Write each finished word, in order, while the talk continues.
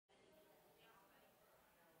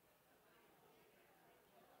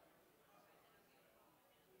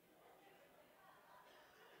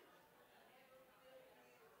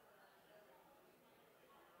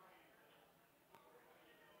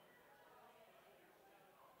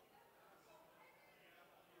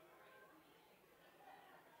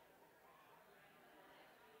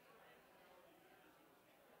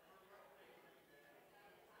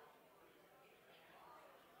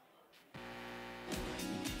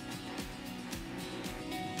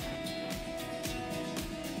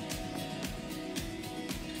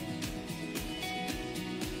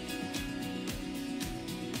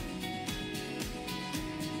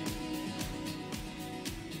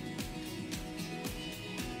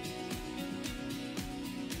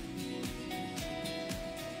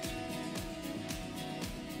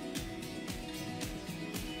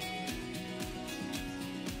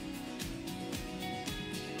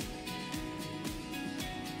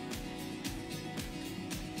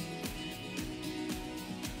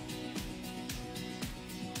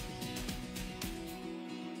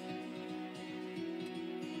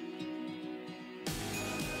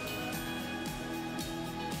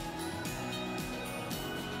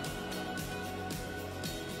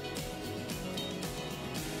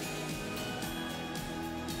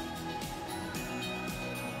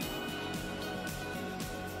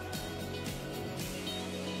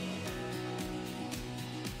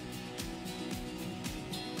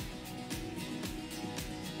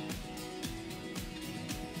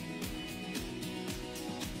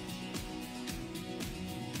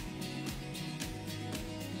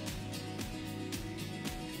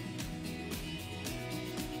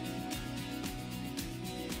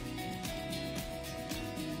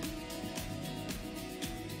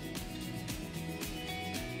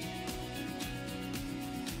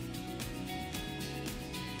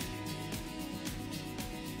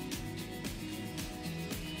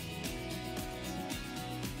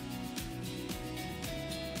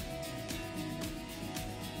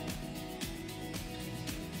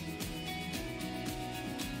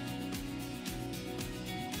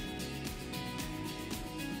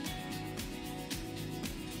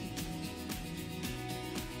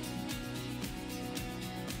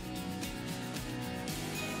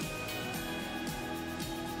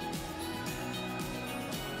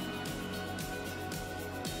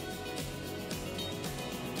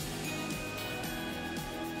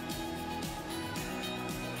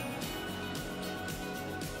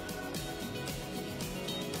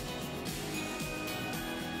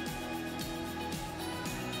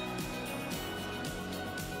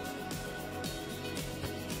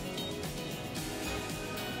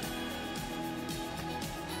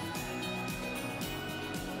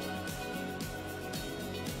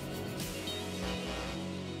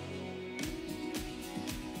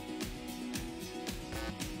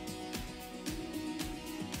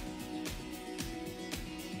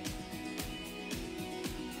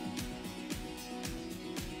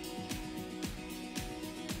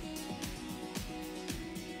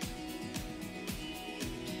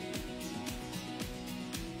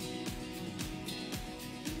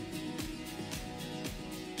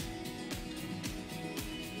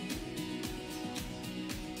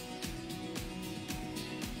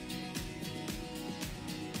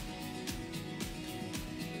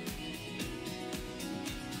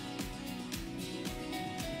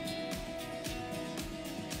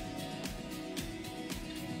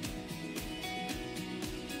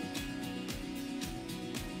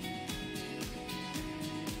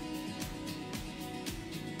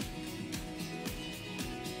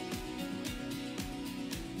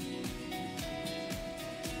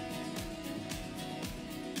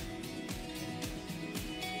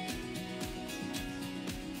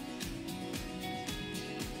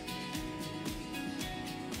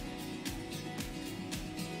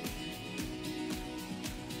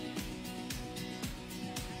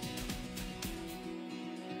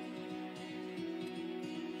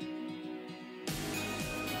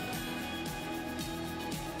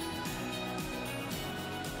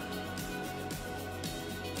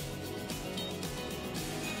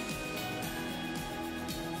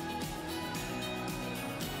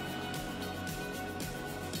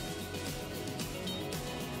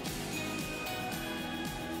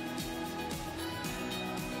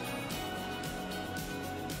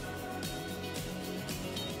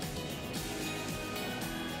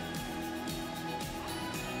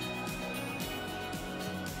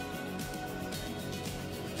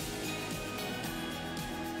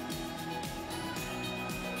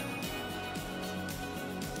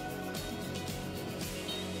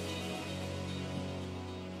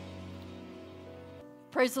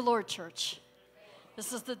Praise the Lord, church.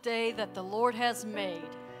 This is the day that the Lord has made.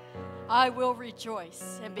 I will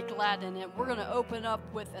rejoice and be glad in it. We're going to open up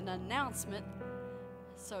with an announcement.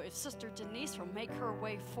 So if Sister Denise will make her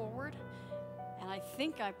way forward, and I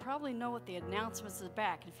think I probably know what the announcement is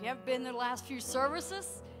back. If you haven't been in the last few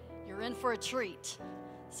services, you're in for a treat.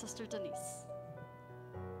 Sister Denise.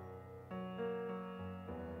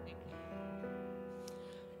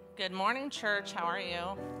 Good morning, church. How are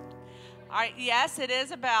you? All right, yes, it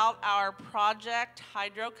is about our Project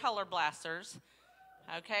Hydro Color Blasters.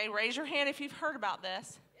 Okay, raise your hand if you've heard about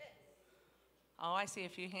this. Oh, I see a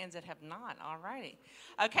few hands that have not. All righty.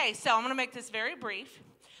 Okay, so I'm going to make this very brief.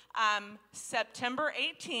 September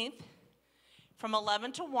 18th, from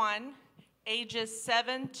 11 to 1, ages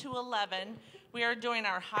 7 to 11, we are doing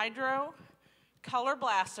our Hydro Color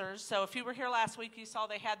Blasters. So if you were here last week, you saw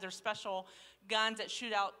they had their special guns that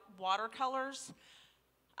shoot out watercolors.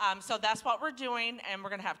 So that's what we're doing, and we're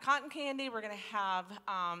going to have cotton candy. We're going to have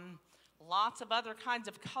lots of other kinds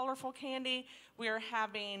of colorful candy. We are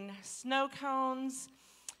having snow cones,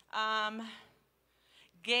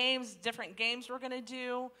 games, different games we're going to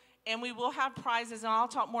do, and we will have prizes, and I'll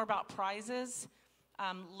talk more about prizes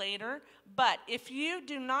later. But if you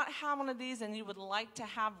do not have one of these and you would like to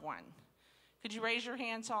have one, could you raise your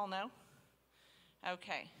hand so I'll know?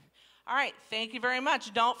 Okay. All right, thank you very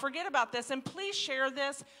much. Don't forget about this, and please share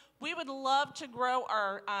this. We would love to grow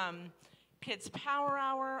our Kids Power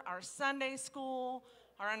Hour, our Sunday School,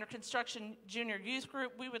 our Under Construction Junior Youth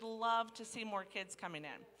Group. We would love to see more kids coming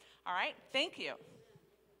in. All right, thank you.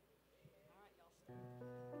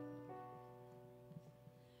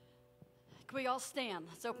 Can we all stand?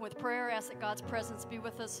 Let's open with prayer. Ask that God's presence be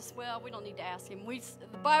with us as well. We don't need to ask him.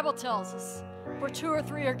 The Bible tells us where 2 or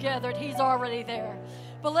 3 are gathered, he's already there.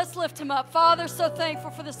 But let's lift him up. Father, so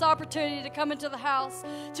thankful for this opportunity to come into the house,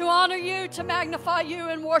 to honor you, to magnify you,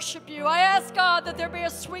 and worship you. I ask, God, that there be a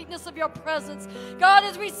sweetness of your presence. God,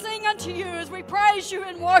 as we sing unto you, as we praise you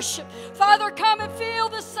and worship, Father, come and fill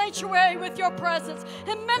this sanctuary with your presence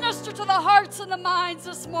and minister to the hearts and the minds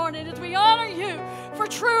this morning as we honor you. For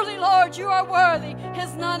truly, Lord, you are worthy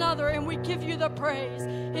as none other, and we give you the praise.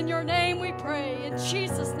 In your name we pray. In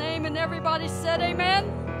Jesus' name, and everybody said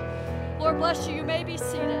amen. Lord bless you. You may be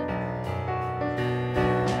seated.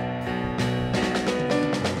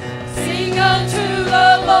 Sing unto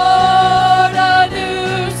the Lord a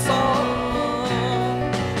new song.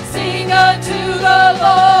 Sing unto the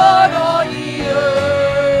Lord, all ye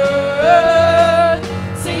earth.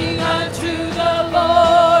 Sing unto the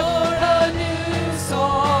Lord a new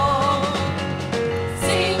song.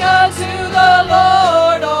 Sing unto the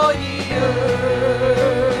Lord, all ye earth.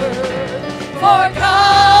 For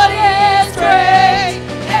God is great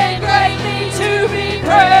and greatly to be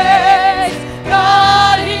praised.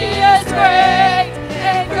 God, he is great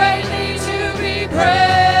and greatly to be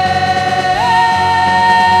praised.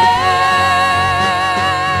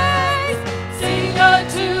 Sing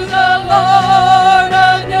unto the Lord a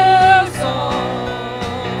new song.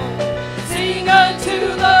 Sing unto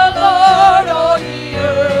the Lord, all ye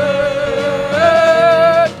earth.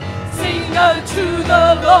 Sing unto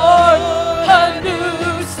the Lord a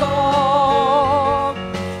new song.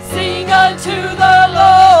 Sing unto the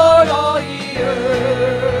Lord, all ye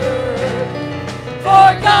earth.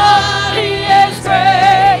 For God, he is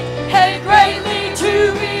great and greatly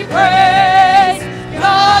to be praised.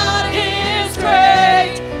 God, he is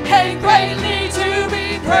great and greatly to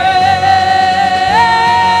be praised.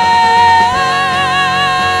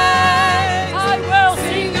 I will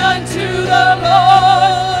sing unto the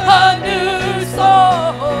Lord a new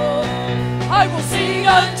song. I will sing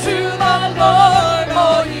unto the Lord,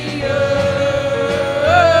 all ye earth.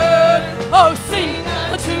 Oh, sing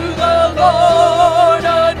unto the Lord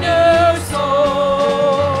a new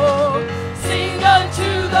song. Sing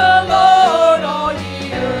unto the Lord, all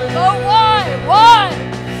ye earth. Oh, why?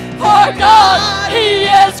 For God, he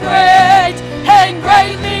is great and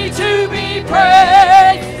greatly to be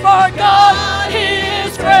praised. For God, he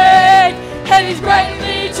is great and he's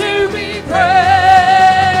greatly to be praised.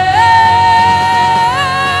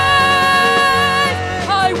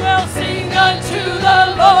 I will sing unto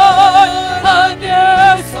the Lord a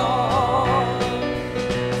new song.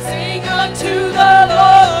 Sing unto the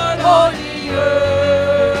Lord, all ye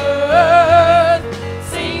earth.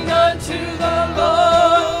 Sing unto the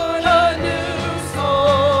Lord a new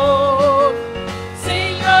song.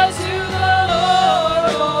 Sing unto the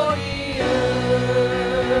Lord, all ye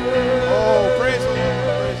earth. Oh, praise the Lord,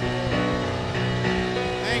 praise the Lord.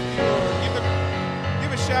 Thank you, Lord.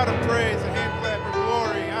 Give a shout of praise, a hand clap of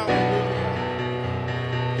glory. Hallelujah.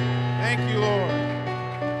 Thank you, Lord.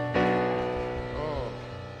 Oh.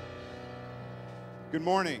 Good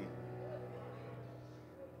morning.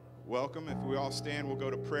 Welcome. If we all stand, we'll go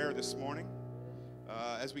to prayer this morning.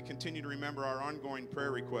 As we continue to remember our ongoing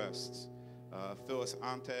prayer requests, Phyllis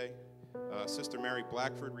Ante, Sister Mary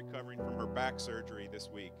Blackford recovering from her back surgery this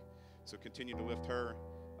week. So continue to lift her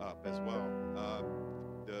up as well.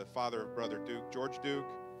 The father of Brother Duke, George Duke,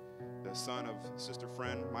 the son of Sister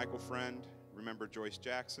Friend, Michael Friend, remember Joyce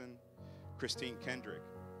Jackson, Christine Kendrick.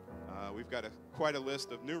 We've got quite a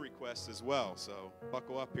list of new requests as well, so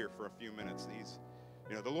buckle up here for a few minutes.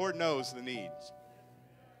 The Lord knows the needs.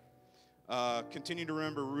 Continue to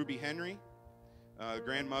remember Ruby Henry, the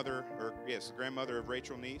grandmother of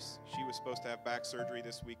Rachel Neese. She was supposed to have back surgery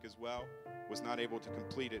this week as well. Was not able to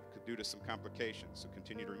complete it due to some complications, so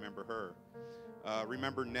continue to remember her.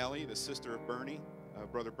 Remember Nellie, the sister of Bernie,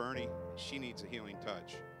 Brother Bernie. She needs a healing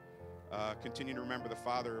touch. Continue to remember the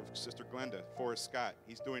father of Sister Glenda, Forrest Scott.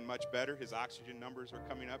 He's doing much better. His oxygen numbers are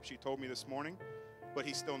coming up, she told me this morning, but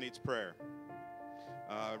he still needs prayer.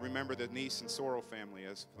 Remember the Neese and Sorrell family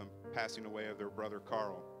as them passing away of their brother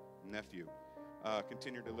Carl, nephew.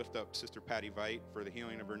 Continue to lift up Sister Patty Veit for the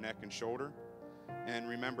healing of her neck and shoulder. And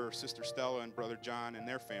remember Sister Stella and Brother John and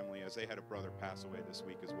their family as they had a brother pass away this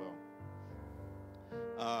week as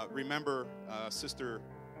well. Remember Sister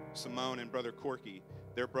Simone and Brother Corky.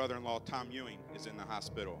 Their brother-in-law, Tom Ewing, is in the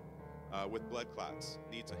hospital with blood clots,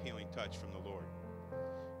 needs a healing touch from the Lord.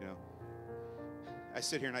 I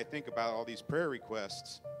sit here and I think about all these prayer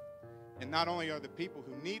requests, and not only are the people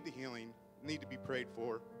who need the healing need to be prayed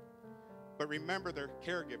for, but remember their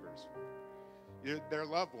caregivers, their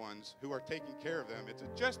loved ones who are taking care of them. It's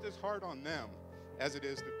just as hard on them as it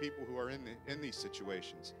is the people who are in these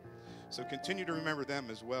situations. So continue to remember them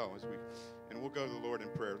as well and we'll go to the Lord in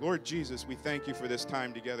prayer. Lord Jesus, we thank you for this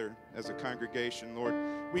time together as a congregation. Lord,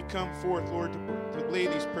 we come forth, Lord, to lay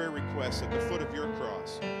these prayer requests at the foot of your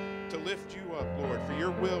cross, to lift you up, Lord, for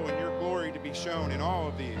your will and your glory to be shown in all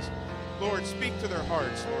of these. Lord, speak to their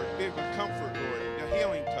hearts, Lord. Give them comfort, Lord, a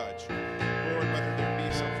healing touch. Lord, whether there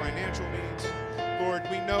be some financial needs, Lord,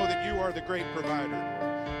 we know that you are the great provider.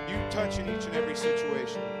 You touch in each and every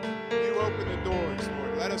situation. You open the doors,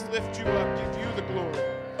 Lord. Let us lift you up, give you the glory,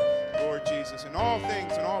 Lord Jesus. In all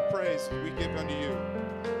things and all praise we give unto you.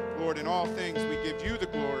 Lord, in all things we give you the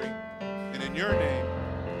glory, and in your name.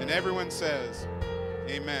 And everyone says,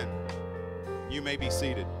 amen. You may be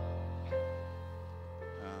seated.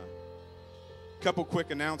 A couple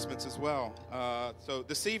quick announcements as well. So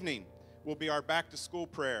this evening will be our back-to-school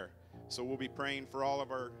prayer. So we'll be praying for all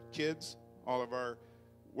of our kids, all of our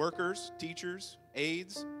workers, teachers,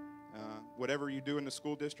 aides, whatever you do in the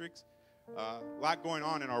school districts. A lot going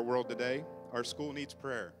on in our world today. Our school needs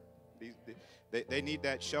prayer. They need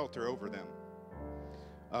that shelter over them.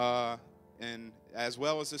 And as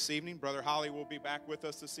well as this evening, Brother Holley will be back with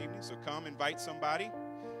us this evening. So come, invite somebody,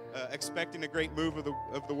 expecting a great move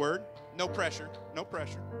of the word. No pressure, no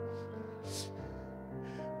pressure.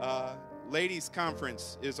 Ladies'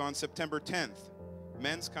 conference is on September 10th.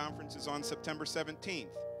 Men's conference is on September 17th.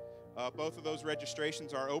 Both of those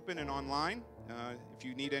registrations are open and online. If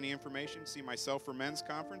you need any information, see myself for men's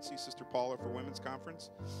conference, see Sister Paula for women's conference.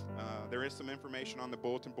 There is some information on the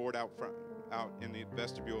bulletin board out in the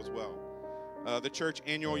vestibule as well. The church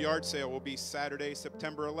annual yard sale will be Saturday,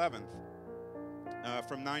 September 11th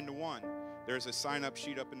from 9 to 1. There's a sign-up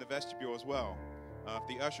sheet up in the vestibule as well if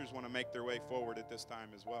the ushers want to make their way forward at this time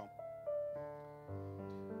as well.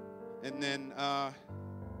 And then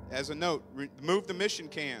as a note, move the mission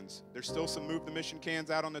cans. There's still some move the mission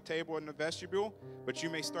cans out on the table in the vestibule, but you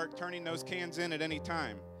may start turning those cans in at any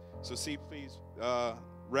time. So see, please,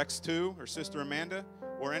 Rex 2 or Sister Amanda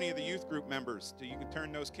or any of the youth group members, so you can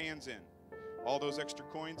turn those cans in. All those extra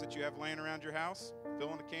coins that you have laying around your house,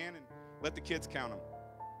 fill in the can and let the kids count them.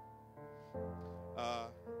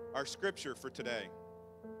 Our scripture for today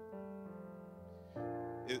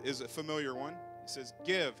is a familiar one. It says,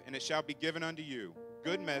 "Give, and it shall be given unto you.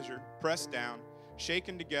 Good measure, pressed down,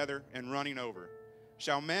 shaken together, and running over.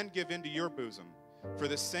 Shall men give into your bosom? For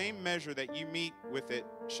the same measure that you meet with it,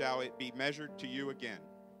 shall it be measured to you again."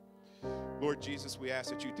 Lord Jesus, we ask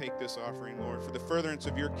that you take this offering, Lord, for the furtherance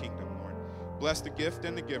of your kingdom, Lord. Bless the gift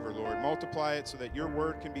and the giver, Lord. Multiply it so that your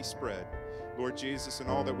word can be spread. Lord Jesus, in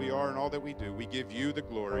all that we are and all that we do, we give you the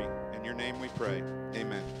glory. In your name we pray.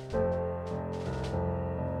 Amen.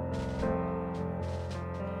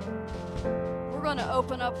 We're going to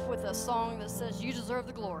open up with a song that says, "You deserve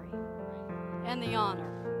the glory and the honor."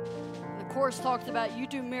 And the chorus talks about, "You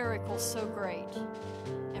do miracles so great."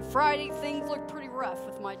 And Friday, things looked pretty rough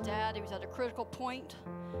with my dad. He was at a critical point.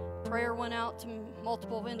 Prayer went out to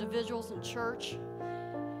multiple individuals in church.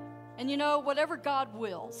 And you know, whatever God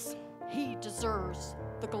wills, He deserves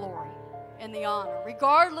the glory and the honor.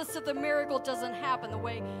 Regardless if the miracle doesn't happen the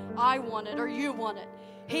way I want it or you want it,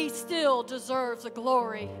 He still deserves the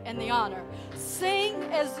glory and the honor. Sing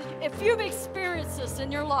as if you've experienced this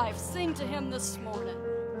in your life, sing to Him this morning.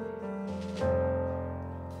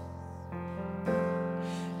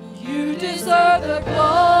 You deserve the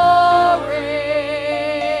glory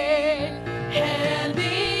and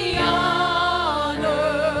the honor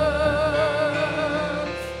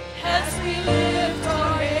as we lift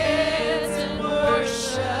our hands in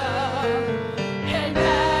worship and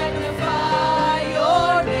magnify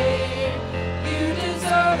your name. You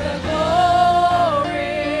deserve the glory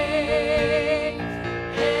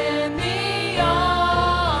and the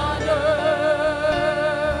honor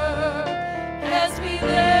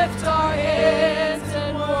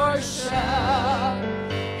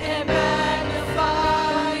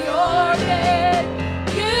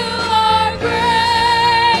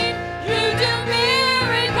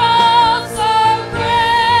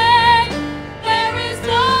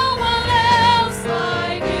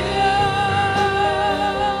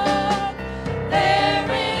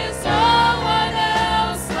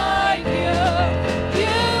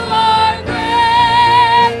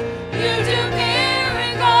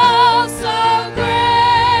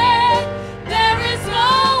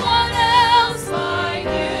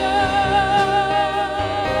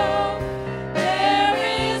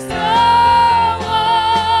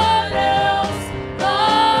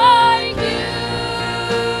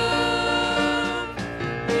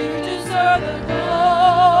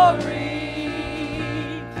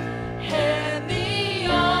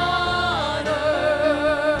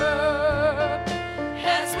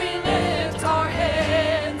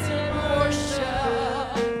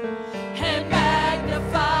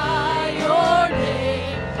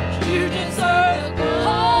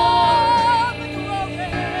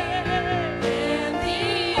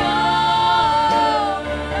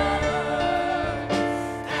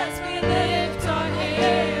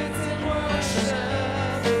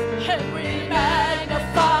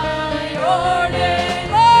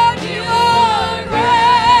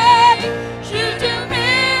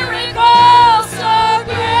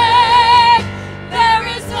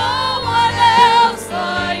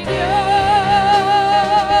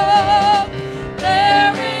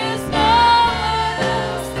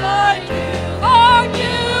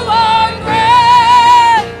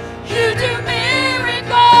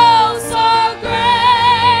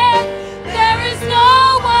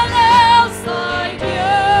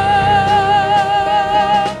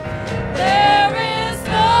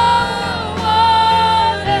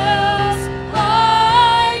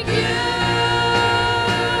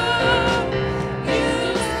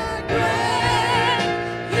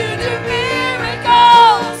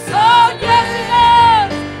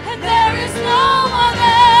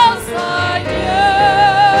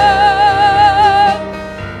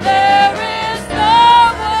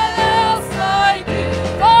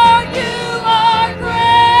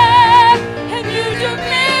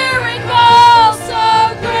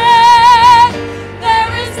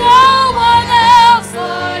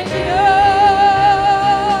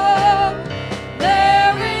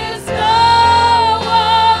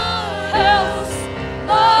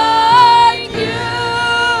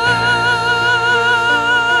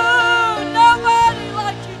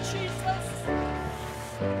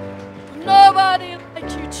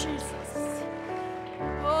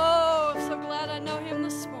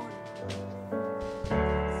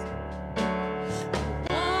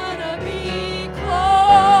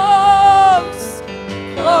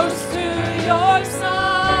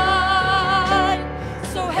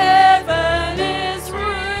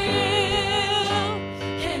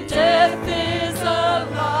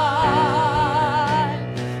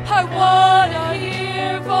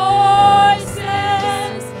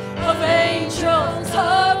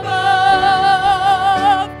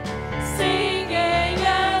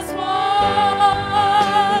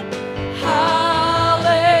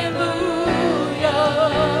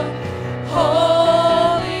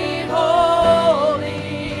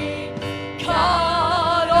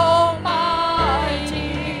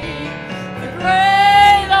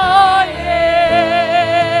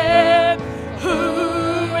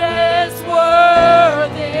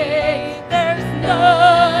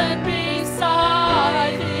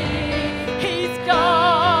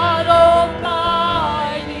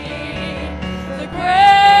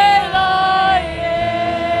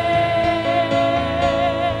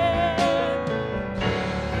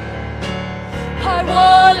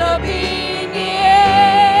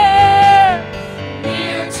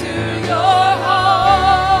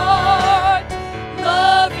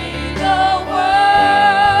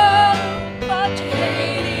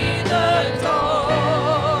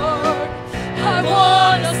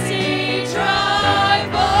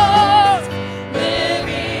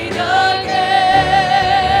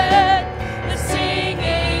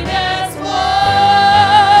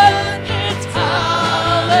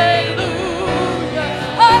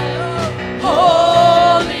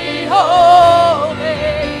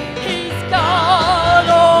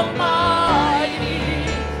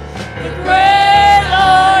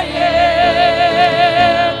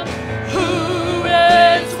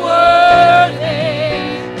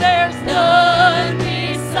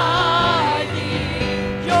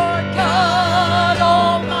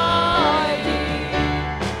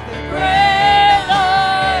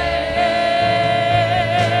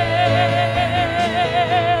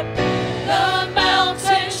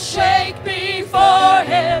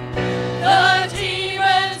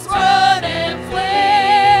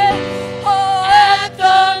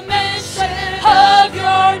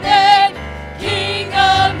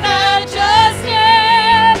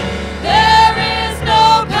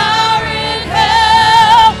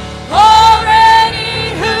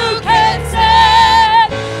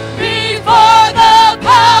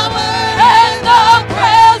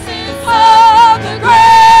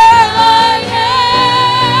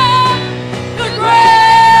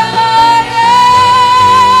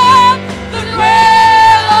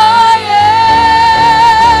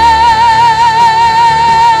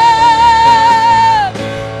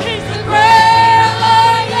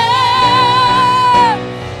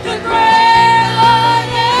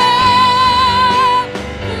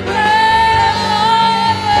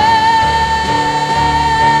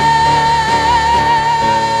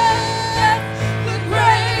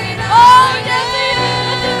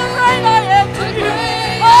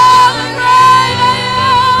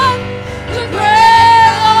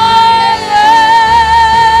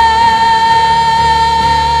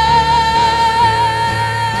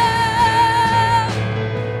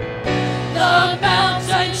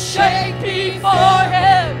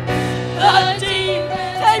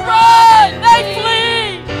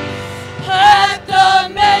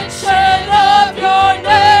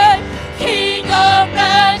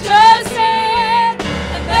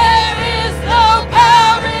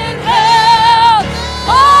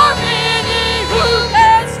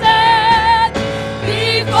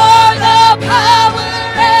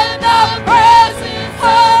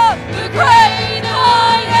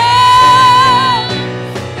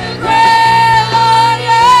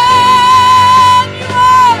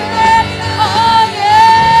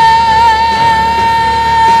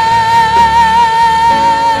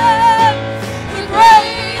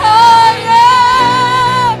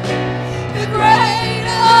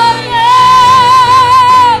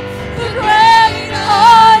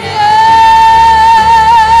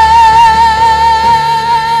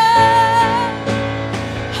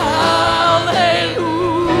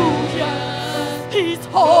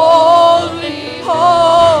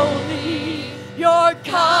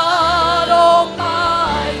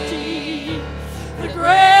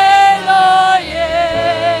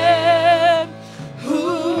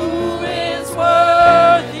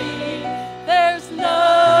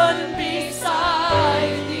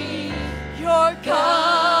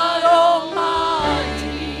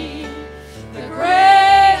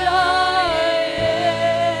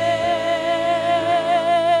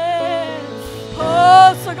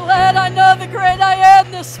great I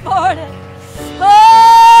am this morning.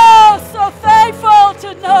 Oh, so thankful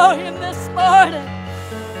to know him this morning.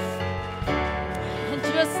 And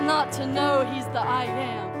just not to know he's the I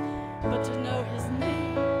am, but to know his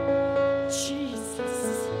name,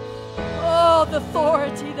 Jesus. Oh, the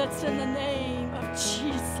authority that's in the name of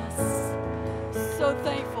Jesus. So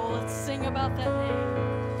thankful. Let's sing about that name.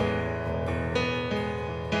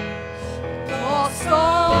 Lost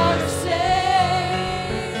are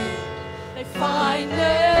saved, they find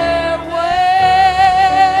their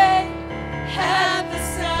way at the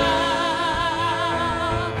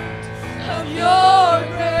sound of your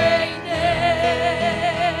great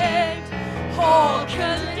name. All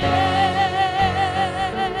condemned,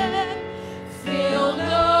 feel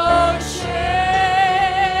no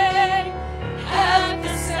shame at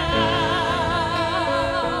the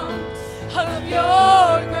sound of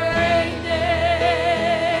your great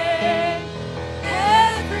name.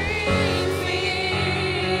 Every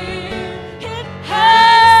fear, it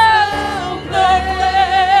has no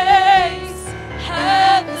place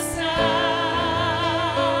at the sound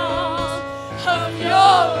of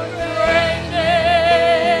your great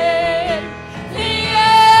name. The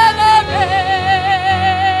enemy,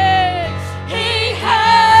 he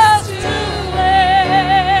has to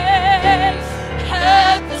lay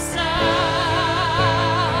at the sound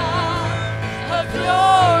of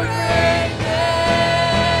your great name.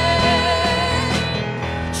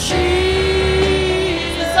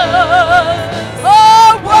 Jesus,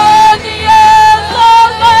 oh, worthy is the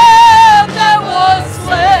Lamb that was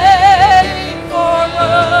slain for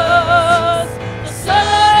us. The Son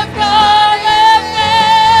of God and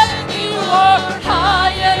man, you are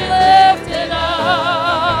high and lifted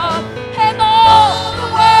up, and all the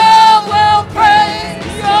world will praise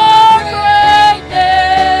your great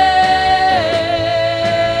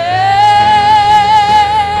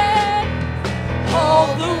name. All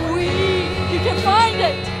the weak, you can find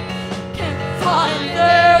it, can find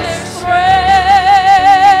their strength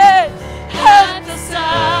at the sound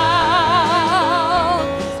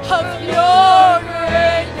of your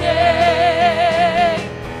great name.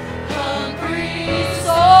 Hungry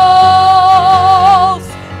souls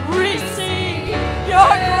receive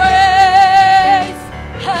your grace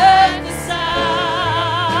at the sound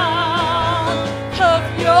of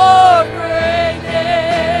your great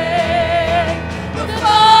name. The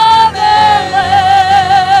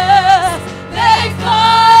fatherless, they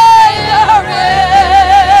find a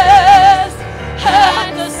rest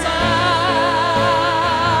at the sound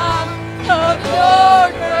of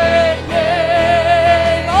your great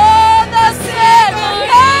name. Oh, the sick,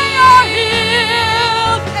 they are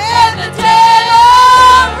healed, and the dead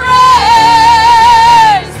are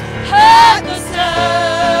raised at the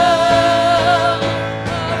sound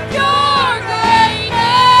of your great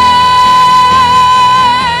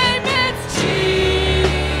name. It's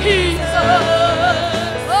Jesus.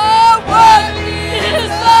 Oh, worthy is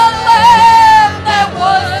the Lamb that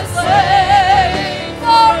was slain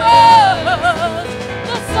for us.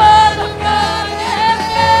 The Son of God and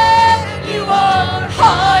man, you are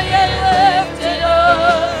high and lifted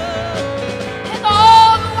up, and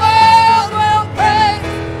all the world will praise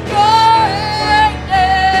your great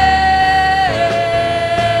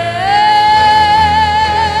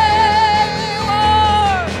name.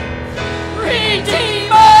 Lord,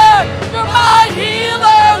 Redeemer, you're my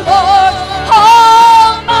healer, Lord.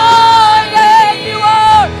 Almighty, you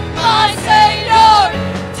are my Savior,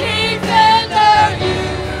 defender, you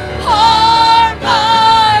are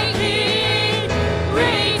mighty.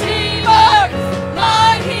 Redeemer,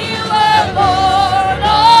 my healer, Lord.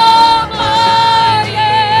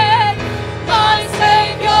 Almighty, my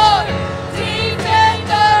Savior,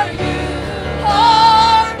 defender, you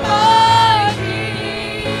are mighty.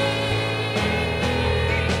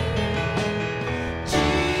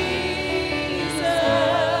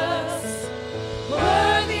 Jesus,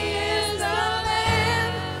 worthy is the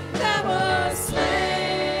Lamb that was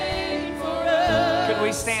slain for us. Could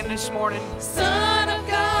we stand this morning? Son of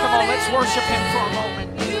God, Come on, let's worship him for a moment.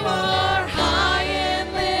 you are high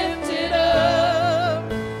and lifted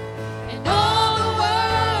up, and all the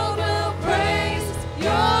world will praise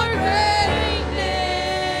your great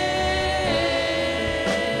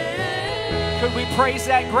name. Could we praise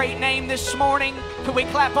that great name this morning? Could we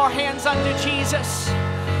clap our hands unto Jesus?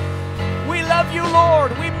 We love you,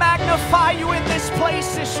 Lord. We magnify you in this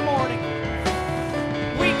place this morning.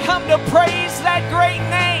 We come to praise that great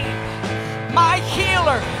name, my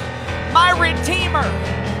healer, my redeemer,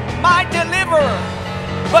 my deliverer.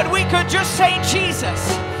 But we could just say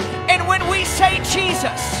Jesus. And when we say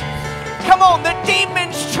Jesus, come on, the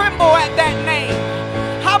demons tremble at that name.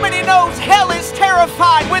 How many knows hell is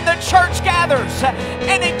terrified when the church gathers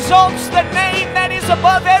and exalts the name that is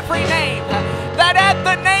above every name? That at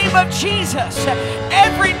the name of Jesus,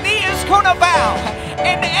 every knee is going to bow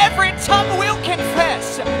and every tongue will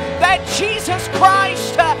confess that Jesus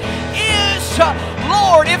Christ is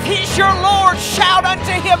Lord. If He's your Lord, shout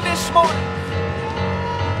unto Him this morning.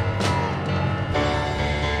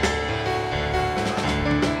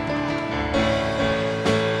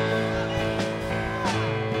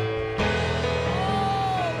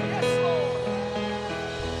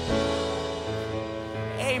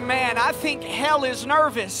 Amen. I think hell is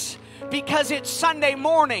nervous because it's Sunday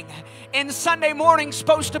morning, and Sunday morning's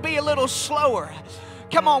supposed to be a little slower.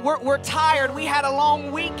 Come on, we're tired. We had a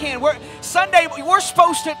long weekend. We're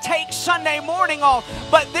supposed to take Sunday morning off,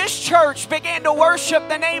 but this church began to worship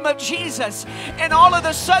the name of Jesus, and all of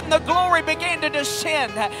a sudden the glory began to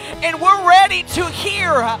descend, and we're ready to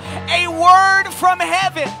hear a word from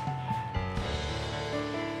heaven.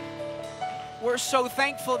 We're so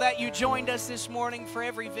thankful that you joined us this morning. For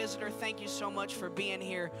every visitor, thank you so much for being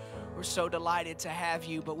here. We're so delighted to have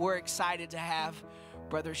you, but we're excited to have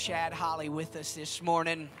Brother Shad Holley with us this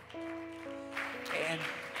morning. And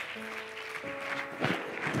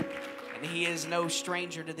he is no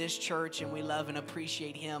stranger to this church, and we love and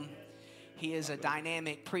appreciate him. He is a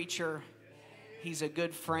dynamic preacher. He's a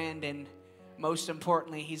good friend, and most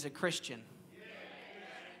importantly, he's a Christian.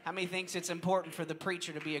 How many thinks it's important for the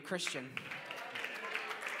preacher to be a Christian?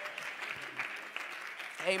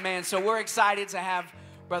 Amen. So we're excited to have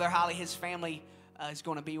Brother Holley. His family is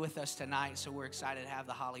going to be with us tonight, so we're excited to have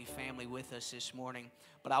the Holley family with us this morning.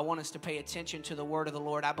 But I want us to pay attention to the word of the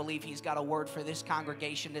Lord. I believe He's got a word for this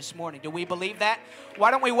congregation this morning. Do we believe that?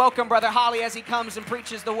 Why don't we welcome Brother Holley as he comes and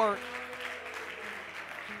preaches the word?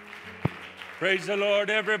 Praise the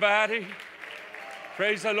Lord, everybody.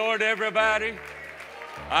 Praise the Lord, everybody.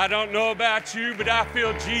 I don't know about you, but I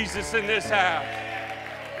feel Jesus in this house.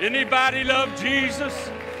 Anybody love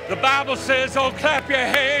Jesus? The Bible says, oh, clap your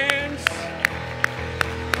hands.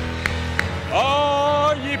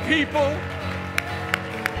 Oh, ye people.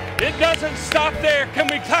 It doesn't stop there. Can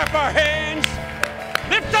we clap our hands?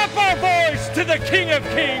 Lift up our voice to the King of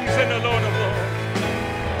Kings and the Lord of Lords.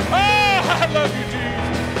 Oh, I love you,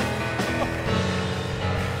 Jesus.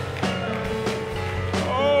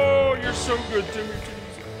 Oh, you're so good to me,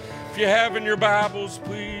 Jesus. If you have in your Bibles,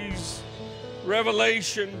 please,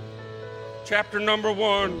 Revelation chapter number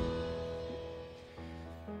 1.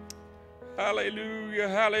 Hallelujah,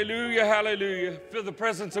 hallelujah, hallelujah. Feel the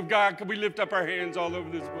presence of God. Can we lift up our hands all over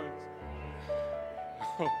this place?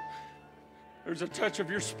 Oh, there's a touch of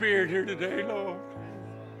your spirit here today, Lord.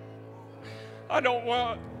 I don't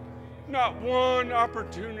want not one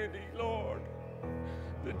opportunity, Lord,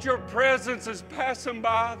 that your presence is passing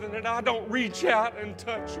by, that I don't reach out and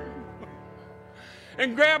touch you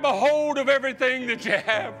and grab a hold of everything that you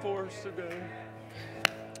have for us today.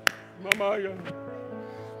 Mamaya.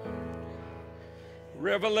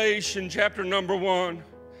 Revelation chapter number 1.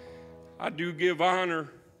 I do give honor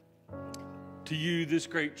to you, this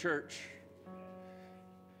great church.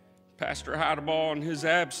 Pastor Heideball, in his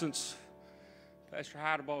absence, Pastor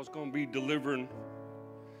Heideball is going to be delivering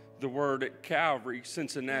the word at Calvary,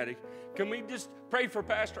 Cincinnati. Can we just pray for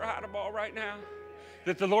Pastor Heideball right now?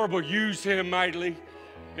 That the Lord will use him mightily.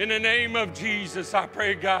 In the name of Jesus, I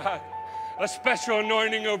pray, God, a special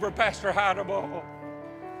anointing over Pastor Heideball.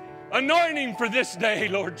 Anointing for this day,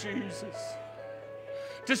 Lord Jesus.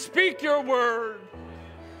 To speak your word.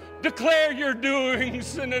 Declare your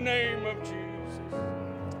doings in the name of Jesus.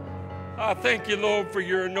 I thank you, Lord, for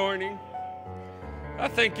your anointing. I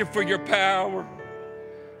thank you for your power.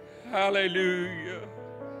 Hallelujah.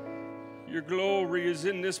 Your glory is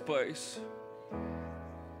in this place.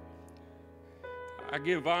 I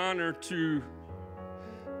give honor to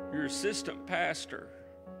your assistant pastor,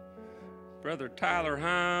 Brother Tyler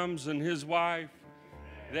Himes, and his wife.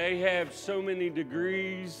 They have so many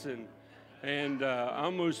degrees, and I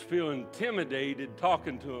almost feel intimidated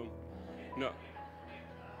talking to them. No,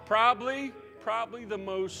 probably the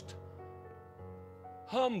most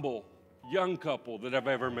humble young couple that I've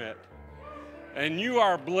ever met. And you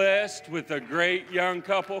are blessed with a great young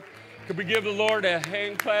couple. Could we give the Lord a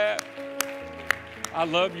hand clap? I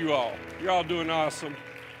love you all. You're all doing awesome.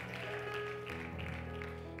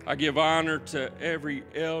 I give honor to every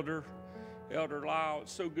elder. Elder Lyle,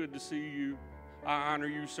 it's so good to see you. I honor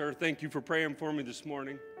you, sir. Thank you for praying for me this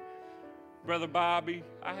morning. Brother Bobby,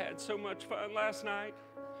 I had so much fun last night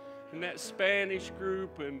in that Spanish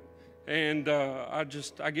group, and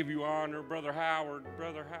I give you honor. Brother Howard,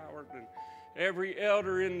 and every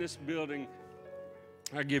elder in this building,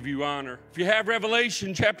 I give you honor. If you have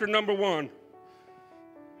Revelation chapter number 1.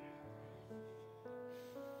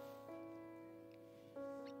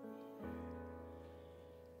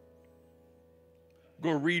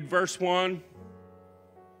 Go read verse 1, and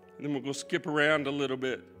then we'll go skip around a little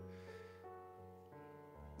bit.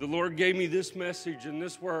 The Lord gave me this message and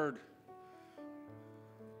this word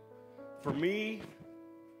for me,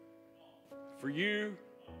 for you,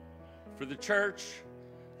 for the church,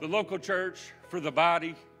 the local church, for the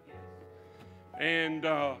body. And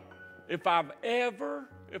if I've ever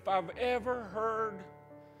heard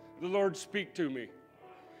the Lord speak to me,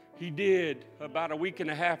 He did about a week and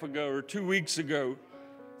a half ago or 2 weeks ago,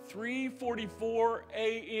 3:44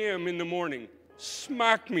 a.m. in the morning,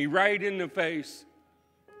 smacked me right in the face.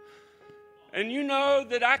 And you know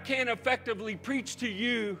that I can't effectively preach to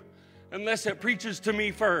you unless it preaches to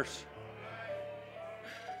me first.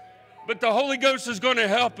 But the Holy Ghost is going to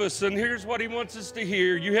help us, and here's what He wants us to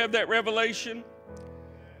hear. You have that revelation?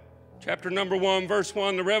 Chapter number 1, verse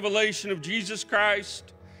 1, the revelation of Jesus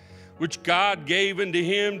Christ, which God gave unto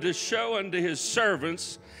Him to show unto His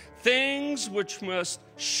servants things which must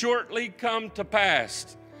shortly come to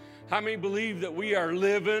pass. How many believe that we are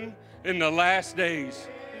living in the last days?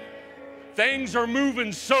 Things are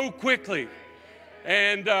moving so quickly,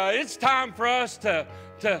 and it's time for us to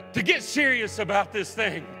get serious about this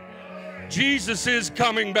thing. Jesus is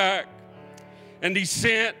coming back, and He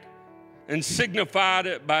sent and signified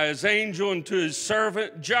it by His angel unto His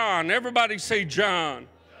servant John. Everybody say John.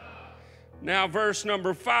 Now verse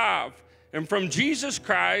number 5. And from Jesus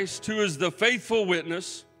Christ, who is the faithful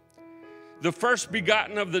witness, the first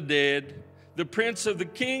begotten of the dead, the prince of the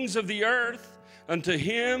kings of the earth, unto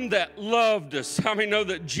Him that loved us. How many know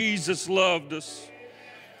that Jesus loved us?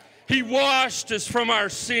 He washed us from our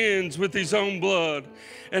sins with His own blood,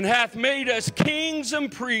 and hath made us kings and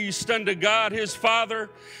priests unto God His Father.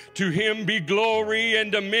 To Him be glory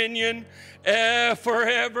and dominion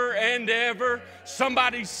forever and ever.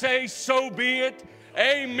 Somebody say, so be it.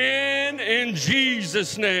 Amen, in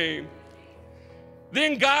Jesus' name.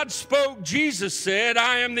 Then God spoke, Jesus said,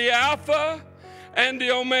 I am the Alpha and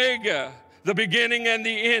the Omega, the beginning and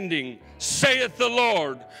the ending, saith the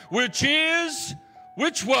Lord, which is,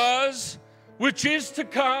 which was, which is to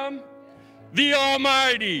come, the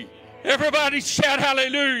Almighty. Everybody shout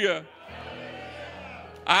hallelujah.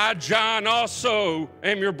 I, John, also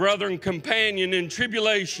am your brother and companion in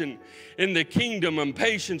tribulation, in the kingdom and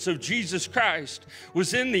patience of Jesus Christ,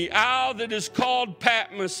 was in the isle that is called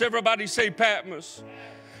Patmos. Everybody say Patmos.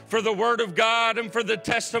 For the word of God and for the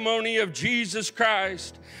testimony of Jesus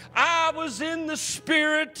Christ. I was in the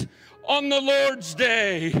Spirit on the Lord's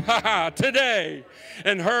day, today,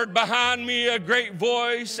 and heard behind me a great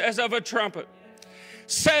voice as of a trumpet,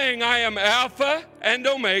 saying, I am Alpha and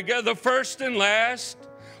Omega, the first and last.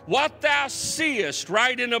 What thou seest,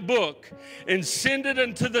 write in a book, and send it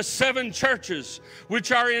unto the 7 churches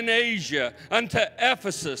which are in Asia, unto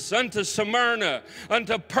Ephesus, unto Smyrna,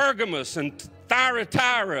 unto Pergamos, and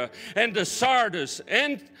Thyatira, and to Sardis,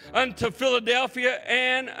 and unto Philadelphia,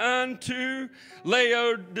 and unto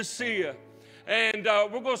Laodicea. And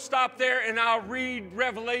we're going to stop there, and I'll read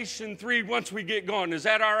Revelation 3 once we get going. Is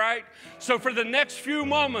that all right? So for the next few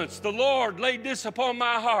moments, the Lord laid this upon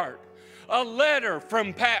my heart. A letter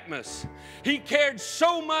from Patmos. He cared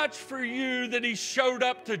so much for you that He showed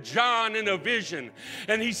up to John in a vision.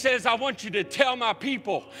 And He says, I want you to tell my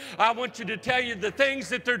people. I want you to tell you the things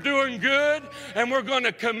that they're doing good. And we're going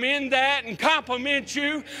to commend that and compliment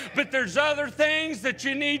you. But there's other things that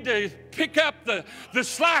you need to pick up the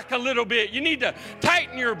slack a little bit. You need to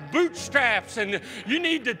tighten your bootstraps, and you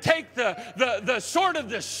need to take the sword of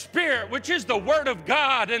the Spirit, which is the Word of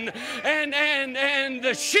God, and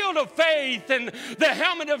the shield of faith, and the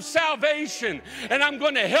helmet of salvation, and I'm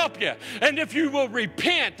going to help you. And if you will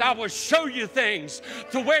repent, I will show you things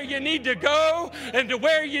to where you need to go and to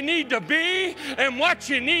where you need to be and what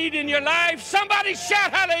you need in your life. Somebody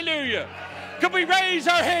shout hallelujah. Could we raise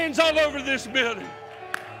our hands all over this building?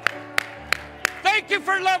 Thank you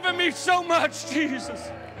for loving me so much,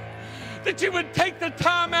 Jesus, that you would take the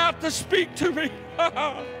time out to speak to me.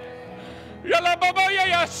 Oh,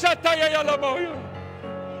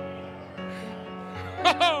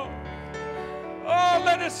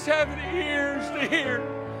 let us have the ears to hear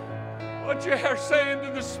what you are saying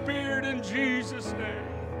to the Spirit in Jesus' name.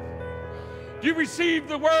 Do you receive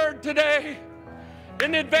the word today?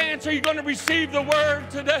 In advance, are you going to receive the word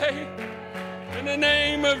today? In the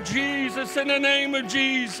name of Jesus, in the name of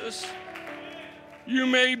Jesus. You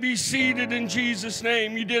may be seated in Jesus'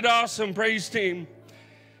 name. You did awesome, praise team.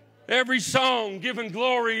 Every song giving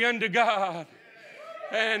glory unto God.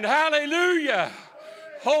 And hallelujah.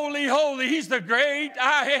 Holy, holy, he's the great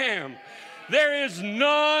I am. There is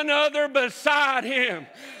none other beside him.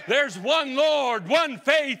 There's one Lord, one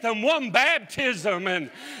faith, and one baptism.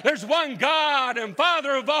 And there's one God and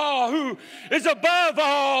Father of all, who is above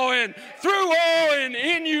all and through all and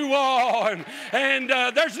in you all. And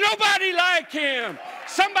there's nobody like him.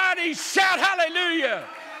 Somebody shout hallelujah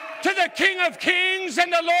to the King of Kings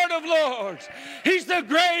and the Lord of Lords. He's the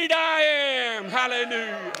great I am.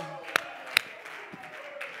 Hallelujah.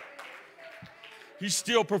 He's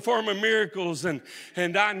still performing miracles, and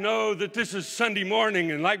I know that this is Sunday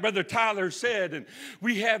morning, and like Brother Tyler said, and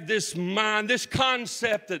we have this mind, this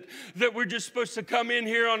concept that we're just supposed to come in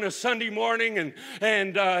here on a Sunday morning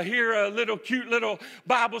and hear a little cute little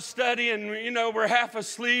Bible study, and we're half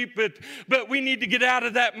asleep, but we need to get out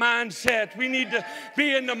of that mindset. We need to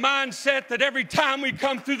be in the mindset that every time we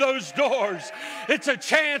come through those doors, it's a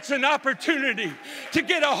chance, an opportunity to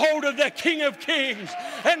get a hold of the King of Kings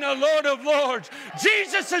and the Lord of Lords.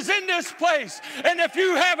 Jesus is in this place, and if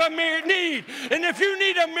you have a need, and if you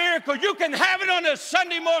need a miracle, you can have it on a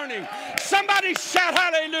Sunday morning. Somebody shout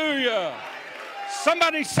hallelujah.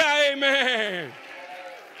 Somebody say amen.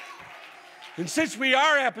 And since we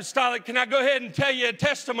are apostolic, can I go ahead and tell you a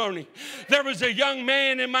testimony? There was a young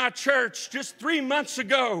man in my church just 3 months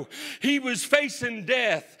ago. He was facing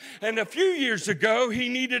death. And a few years ago, he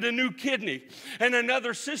needed a new kidney. And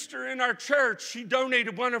another sister in our church, she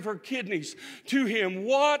donated one of her kidneys to him.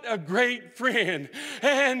 What a great friend.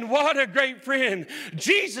 And what a great friend.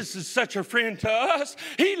 Jesus is such a friend to us.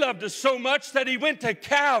 He loved us so much that he went to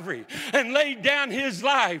Calvary and laid down his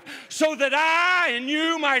life so that I and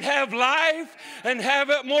you might have life and have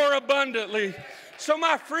it more abundantly. So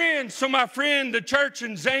my friend, the church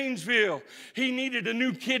in Zanesville, he needed a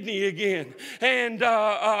new kidney again. And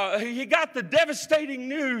he got the devastating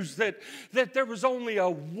news that there was only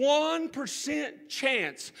a 1%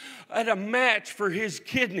 chance at a match for his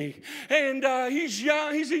kidney. And he's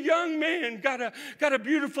young. He's a young man, got a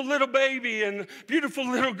beautiful little baby and a beautiful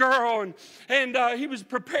little girl. And he was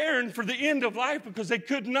preparing for the end of life because they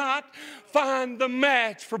could not find the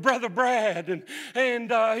match for Brother Brad.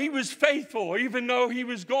 And he was faithful, even though he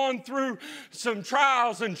was going through some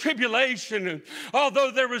trials and tribulation. And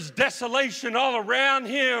although there was desolation all around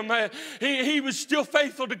him, he was still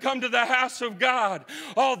faithful to come to the house of God.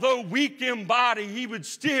 Although weak in body,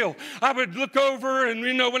 I would look over and,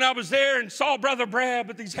 when I was there and saw Brother Brad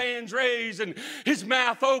with his hands raised and his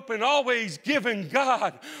mouth open, always giving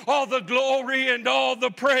God all the glory and all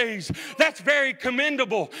the praise. That's very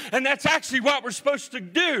commendable. And that's actually what we're supposed to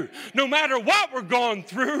do. No matter what we're going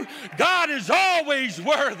through, God is always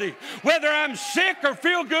worthy. Whether I'm sick or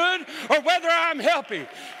feel good or whether I'm healthy,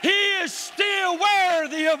 he is still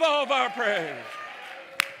worthy of all of our praise.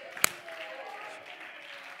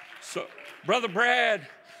 So, Brother Brad,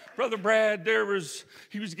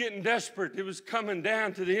 he was getting desperate. It was coming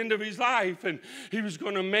down to the end of his life, and he was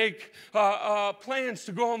going to make plans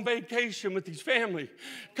to go on vacation with his family.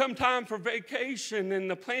 Come time for vacation,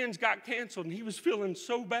 and the plans got canceled, and he was feeling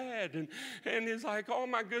so bad, and he's like, oh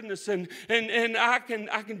my goodness, and I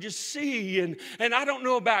can just see, and I don't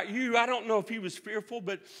know about you, I don't know if he was fearful,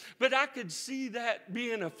 but I could see that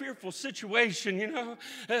being a fearful situation.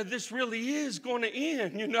 This really is going to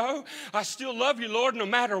end. I still love you, Lord, no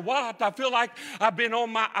matter what. I feel like I've been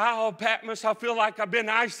on my Isle of Patmos. I feel like I've been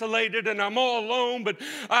isolated and I'm all alone, but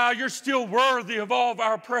you're still worthy of all of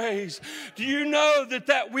our praise. Do you know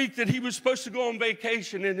that week that he was supposed to go on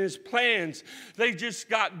vacation and his plans, they just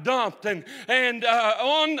got dumped, and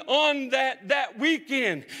on that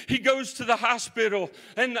weekend, he goes to the hospital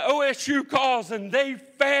and the OSU calls and they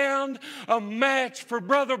found a match for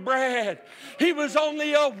Brother Brad. He was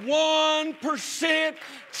only a 1%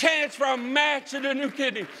 chance for a match and a new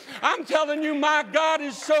kidney. I'm telling you, my God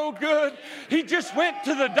is so good. He just went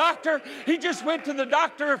to the doctor.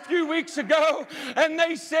 A few weeks ago, and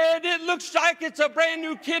they said it looks like it's a brand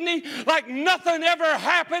new kidney, like nothing ever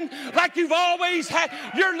happened, like you've always had.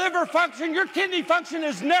 Your liver function, your kidney function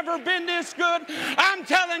has never been this good. I'm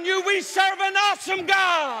telling you, we serve an awesome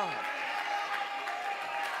God.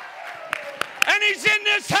 And he's in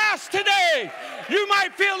this house today. You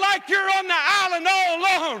might feel like you're on the island all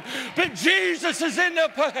alone, but Jesus is in the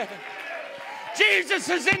place. Jesus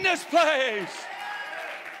is in this place.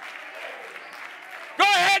 Go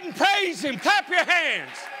ahead and praise him. Clap your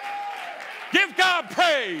hands. Give God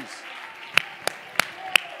praise.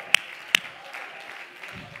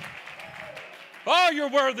 Oh, you're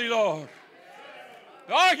worthy, Lord.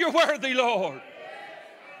 Oh, you're worthy, Lord.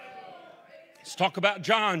 Let's talk about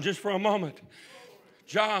John just for a moment.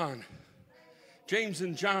 John, James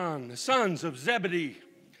and John, the sons of Zebedee.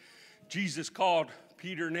 Jesus called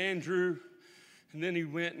Peter and Andrew, and then he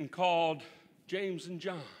went and called James and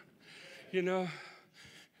John. You know,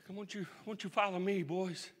 won't you follow me,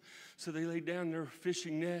 boys? So they laid down their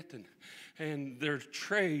fishing net and their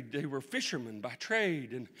trade. They were fishermen by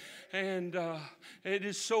trade, and it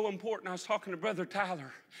is so important. I was talking to Brother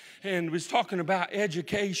Tyler and was talking about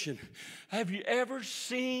education. Have you ever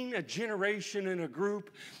seen a generation in a group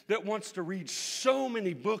that wants to read so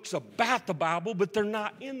many books about the Bible, but they're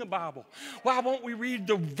not in the Bible? Why won't we read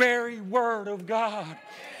the very Word of God?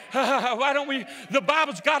 Why don't we? The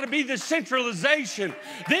Bible's got to be the centralization.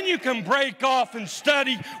 Then you can break off and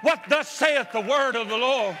study what thus saith the word of the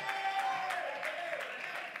Lord.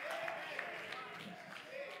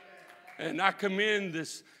 And I commend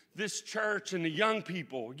this church and the young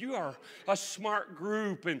people. You are a smart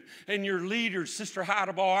group, and your leaders, Sister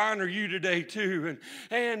Heideball, I honor you today too.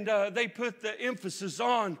 And they put the emphasis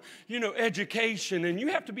on, education. And you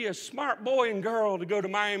have to be a smart boy and girl to go to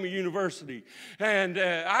Miami University. And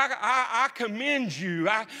I commend you.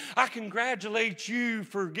 I congratulate you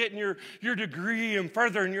for getting your degree and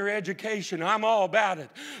furthering your education. I'm all about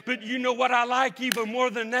it. But you know what I like even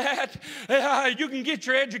more than that? You can get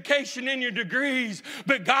your education and your degrees,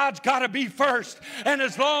 but God's got to be first. And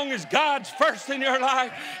as long as God's first in your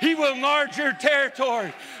life, He will enlarge your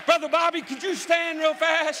territory. Brother Bobby, could you stand real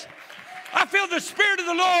fast? I feel the Spirit of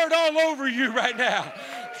the Lord all over you right now.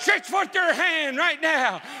 Stretch forth your hand right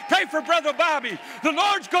now. Pray for Brother Bobby. The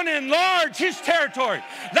Lord's going to enlarge his territory.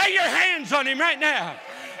 Lay your hands on him right now.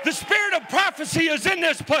 The spirit of prophecy is in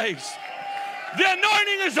this place. The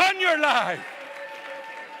anointing is on your life.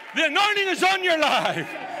 The anointing is on your life.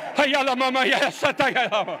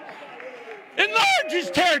 Enlarge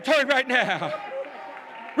his territory right now.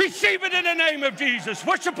 Receive it in the name of Jesus.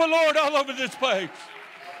 Worship the Lord all over this place.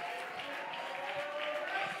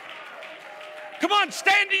 Come on,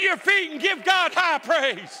 stand to your feet and give God high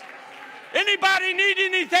praise. Anybody need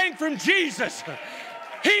anything from Jesus?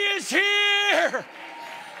 He is here.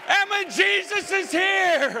 And when Jesus is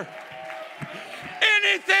here,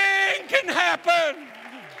 anything can happen.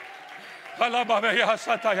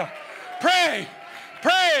 Pray.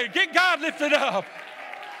 Pray. Get God lifted up.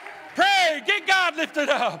 Pray. Get God lifted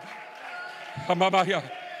up.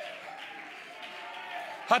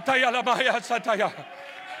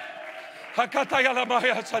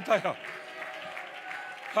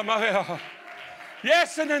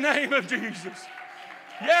 Yes, in the name of Jesus.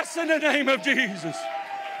 Yes, in the name of Jesus.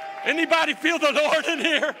 Anybody feel the Lord in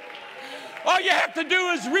here? All you have to do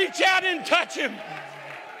is reach out and touch Him.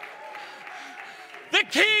 The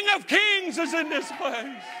King of Kings is in this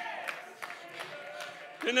place.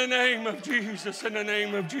 In the name of Jesus, in the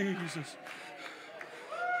name of Jesus.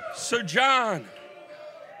 So John,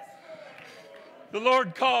 the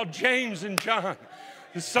Lord called James and John,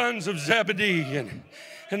 the sons of Zebedee,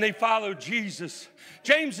 and they followed Jesus.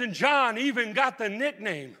 James and John even got the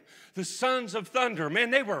nickname, the sons of thunder.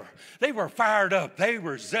 Man, they were fired up. They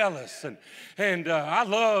were zealous. And I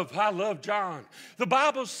love John. The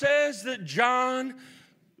Bible says that John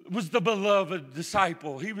was the beloved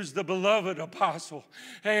disciple. He was the beloved apostle.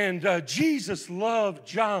 And Jesus loved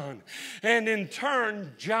John. And in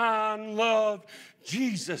turn, John loved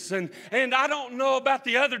Jesus. And I don't know about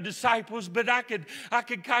the other disciples, but I could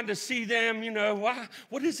kind of see them, why?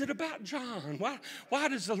 What is it about John? Why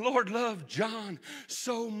does the Lord love John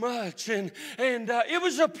so much? And it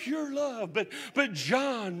was a pure love, but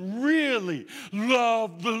John really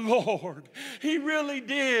loved the Lord. He really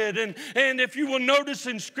did. And if you will notice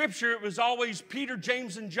in Scripture, it was always Peter,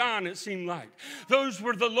 James, and John, it seemed like. Those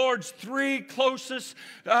were the Lord's three closest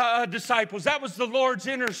disciples. That was the Lord's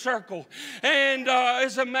inner circle. And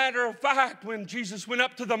as a matter of fact, when Jesus went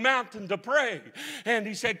up to the mountain to pray, and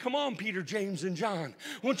He said, come on, Peter, James, and John,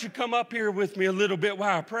 won't you come up here with me a little bit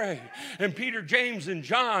while I pray? And Peter, James, and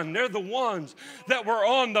John, they're the ones that were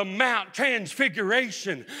on the Mount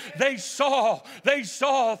Transfiguration. They saw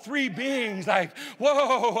three beings like,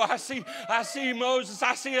 whoa, I see Moses,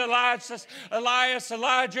 I see Elias,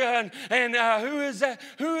 Elijah, and who is that?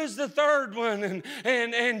 Who is the third one?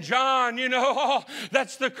 And John,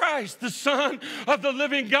 that's the Christ, the Son of the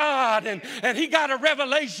living God. And he got a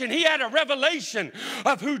revelation. He had a revelation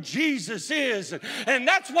of who Jesus is. And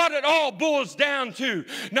that's what it all boils down to.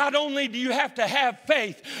 Not only do you have to have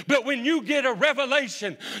faith, but when you get a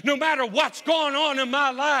revelation, no matter what's going on in my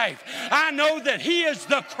life, I know that He is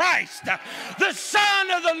the Christ, the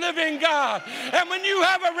Son of the living God. And when you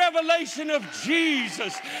have a revelation of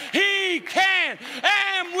Jesus, He can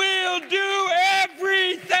and will do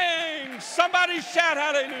everything. Somebody shout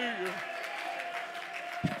hallelujah.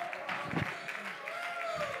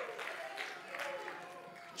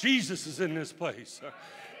 Jesus is in this place.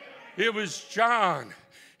 It was John.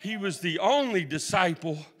 He was the only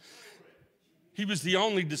disciple. He was the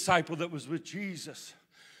only disciple that was with Jesus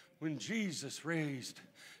when Jesus raised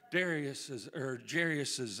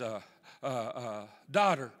Jairus's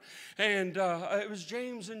daughter. And it was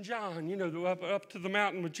James and John, you know, up to the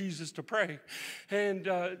mountain with Jesus to pray. And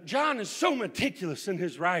John is so meticulous in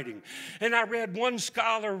his writing. And I read one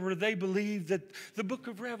scholar where they believe that the book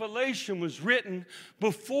of Revelation was written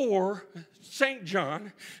before St.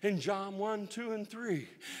 John in John 1, 2, and 3.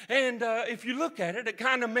 And if you look at it, it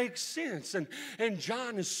kind of makes sense. And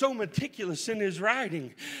John is so meticulous in his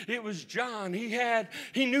writing. It was John.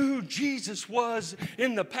 He knew who Jesus was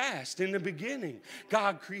in the past, in the beginning.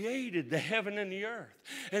 God created the heaven and the earth.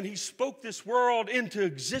 And he spoke this world into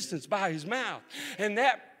existence by his mouth. And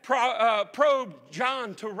that probed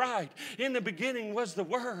John to write. In the beginning was the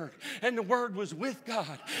Word, and the Word was with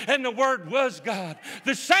God, and the Word was God.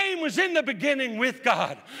 The same was in the beginning with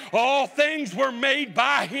God. All things were made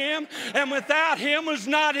by him, and without him was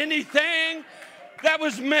not anything that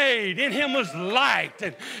was made. In him was light,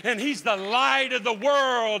 and he's the light of the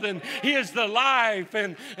world, and he is the life,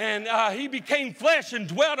 and he became flesh and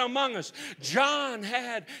dwelt among us. John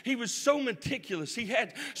he was so meticulous. He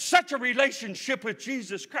had such a relationship with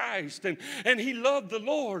Jesus Christ, and he loved the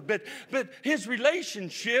Lord, but his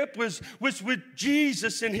relationship was with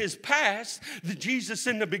Jesus in his past, the Jesus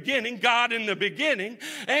in the beginning, God in the beginning,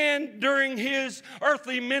 and during his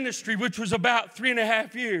earthly ministry, which was about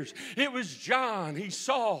 3.5 years. It was John. He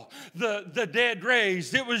saw the dead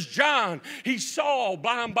raised. It was John. He saw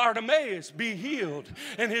blind Bartimaeus be healed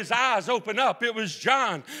and his eyes open up. It was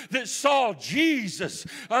John that saw Jesus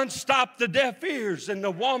unstop the deaf ears and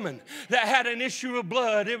the woman that had an issue of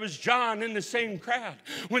blood. It was John in the same crowd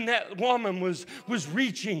when that woman was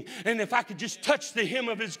reaching, and if I could just touch the hem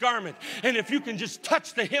of his garment, and if you can just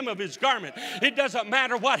touch the hem of his garment, it doesn't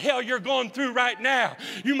matter what hell you're going through right now.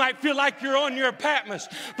 You might feel like you're on your Patmos,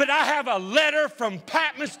 but I have a letter from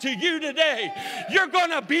Patmos to you today. You're going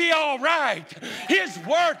to be all right. His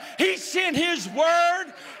word, he sent his word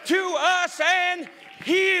to us and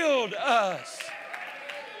healed us.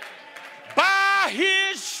 By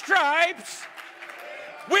his stripes,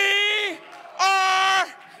 we are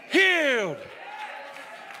healed.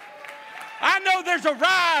 I know there's a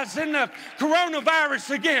rise in the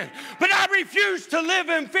coronavirus again, but I refuse to live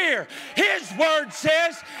in fear. His word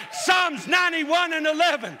says, Psalms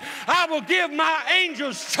 91:11, I will give my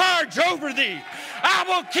angels charge over thee. I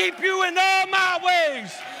will keep you in all my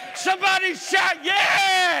ways. Somebody shout,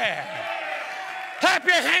 yeah! Clap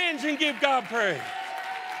your hands and give God praise.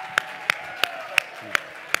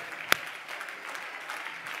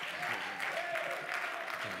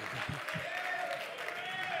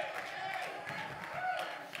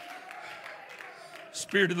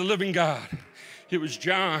 Spirit of the living God. It was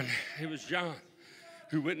John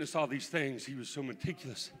who witnessed all these things. He was so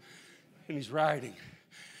meticulous in his writing.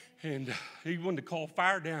 And he wanted to call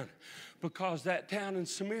fire down because that town in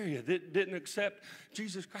Samaria that didn't accept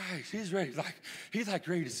Jesus Christ, he's ready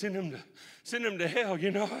to send him to hell, you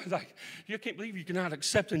know. Like, you can't believe you cannot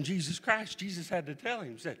accept in Jesus Christ. Jesus had to tell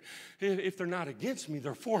him, said, if they're not against me,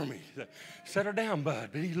 they're for me. Settle down,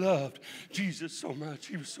 bud. But he loved Jesus so much.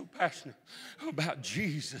 He was so passionate about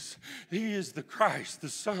Jesus. He is the Christ, the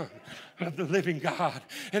Son of the living God,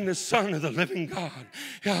 and the Son of the living God.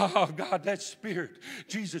 Oh, God, that Spirit,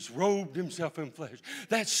 Jesus robed himself in flesh.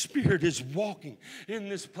 That Spirit is walking in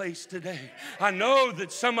this place today. I know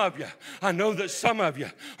that some of you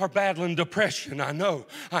are battling depression. I know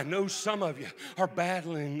some of you are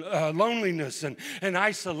battling loneliness and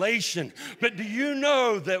isolation. But do you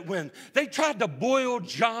know that when they tried to boil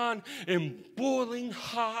John in boiling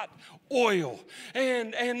hot oil,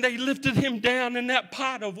 and they lifted him down in that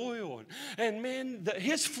pot of oil, and man,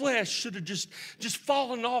 his flesh should have just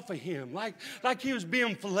fallen off of him like he was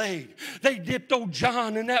being filleted. They dipped old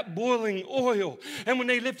John in that boiling oil, and when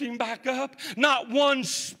they lifted him back up, not one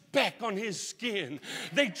speck on his skin.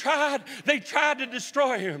 They tried to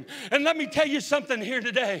destroy him. And let me tell you something here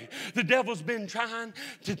today. The devil's been trying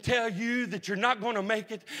to tell you that you're not going to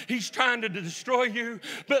make it. He's trying to destroy you.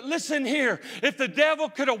 But listen here, if the devil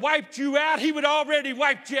could have wiped you out, he would already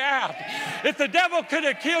wiped you out. If the devil could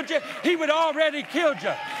have killed you, he would already killed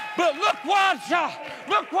you. But look what,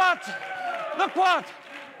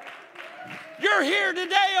 you're here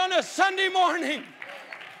today on a Sunday morning.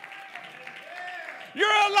 You're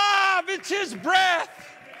alive. It's his breath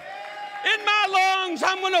in my lungs.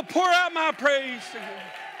 I'm going to pour out my praise to him.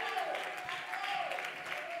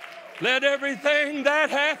 Let everything that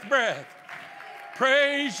hath breath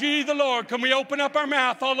praise ye the Lord. Can we open up our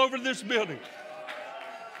mouth all over this building?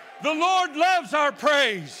 The Lord loves our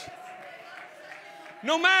praise.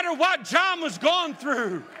 No matter what John was going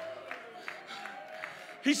through,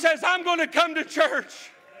 he says, I'm going to come to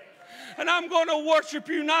church and I'm going to worship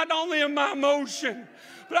you not only in my emotion,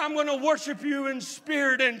 but I'm going to worship you in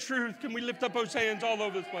spirit and truth. Can we lift up those hands all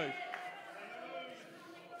over this place?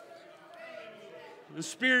 The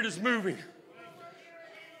Spirit is moving.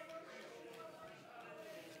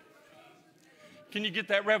 Can you get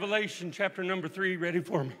that Revelation chapter number 3 ready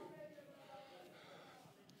for me?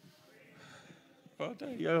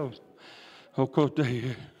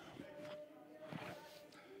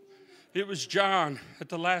 It was John at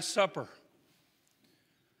the Last Supper.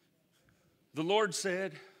 The Lord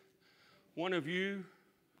said, one of you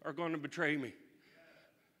are going to betray me.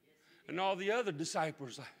 And all the other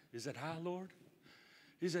disciples, is it I, Lord?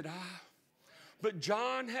 Is it I? But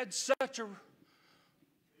John had such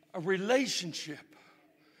a relationship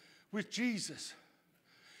with Jesus.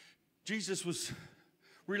 Jesus was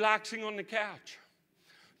relaxing on the couch.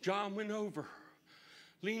 John went over,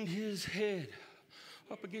 leaned his head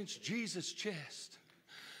up against Jesus' chest.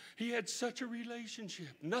 He had such a relationship.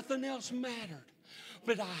 Nothing else mattered.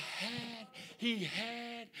 But you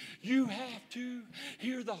have to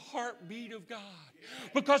hear the heartbeat of God.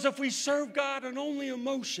 Because if we serve God on only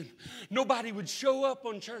emotion, nobody would show up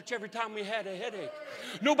on church every time we had a headache.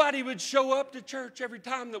 Nobody would show up to church every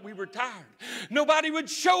time that we were tired. Nobody would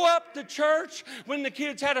show up to church when the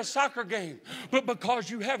kids had a soccer game. But because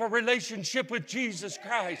you have a relationship with Jesus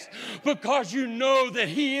Christ, because you know that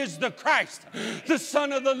He is the Christ, the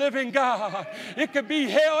Son of the living God, it could be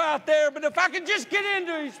hell out there, but if I could just get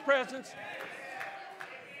into His presence.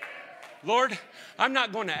 Lord, I'm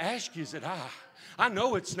not going to ask you, is it I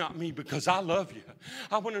know it's not me because I love you.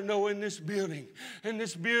 I want to know in this building,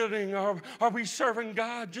 are we serving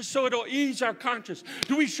God just so it'll ease our conscience?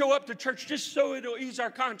 Do we show up to church just so it'll ease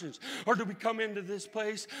our conscience? Or do we come into this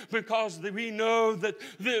place because we know that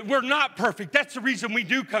we're not perfect? That's the reason we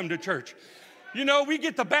do come to church. You know, we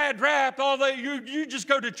get the bad rap, you just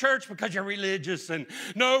go to church because you're religious. And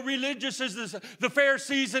no, religious is the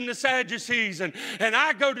Pharisees and the Sadducees. And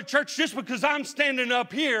I go to church just because I'm standing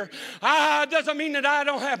up here. Doesn't mean that I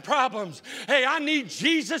don't have problems. Hey, I need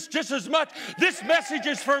Jesus just as much. This message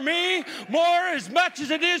is for me more as much as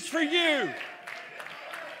it is for you.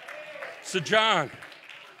 So John,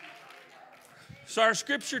 so our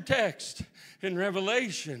scripture text in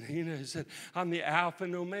Revelation, he said, I'm the Alpha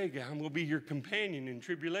and Omega. I will be your companion in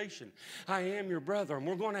tribulation. I am your brother. And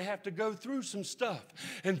we're going to have to go through some stuff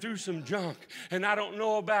and through some junk. And I don't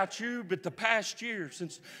know about you, but the past year,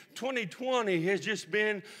 since 2020, has just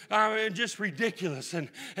been just ridiculous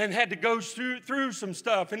and had to go through some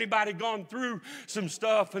stuff. Anybody gone through some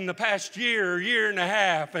stuff in the past year and a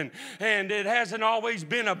half? And it hasn't always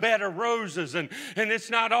been a bed of roses. And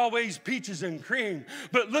it's not always peaches and cream.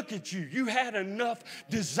 But look at you. You had enough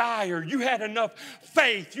desire. You had enough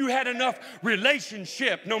faith. You had enough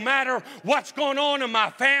relationship. No matter what's going on in my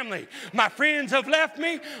family. My friends have left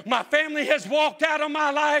me. My family has walked out of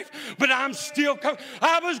my life. But I'm still coming.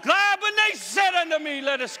 I was glad when they said unto me,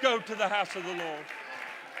 let us go to the house of the Lord.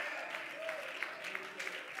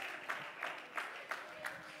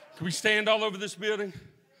 Can we stand all over this building?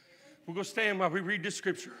 We're going to stand while we read this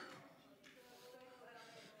scripture.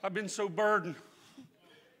 I've been so burdened.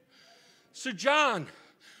 So John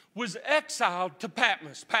was exiled to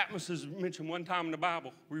Patmos. Patmos is mentioned one time in the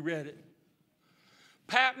Bible. We read it.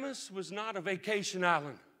 Patmos was not a vacation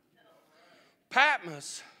island.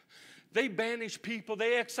 Patmos, they banished people,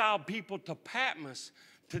 they exiled people to Patmos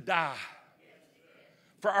to die.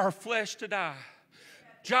 For our flesh to die.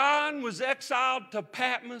 John was exiled to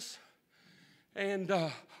Patmos, and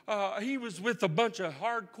he was with a bunch of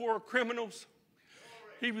hardcore criminals.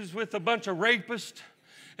 He was with a bunch of rapists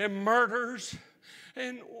and murderers.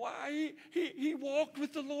 And why he walked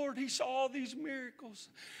with the Lord. He saw all these miracles.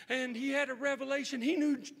 And he had a revelation. He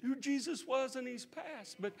knew who Jesus was in his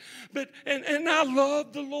past. But I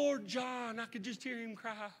love the Lord John. I could just hear him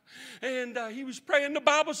cry. And he was praying. The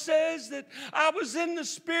Bible says that I was in the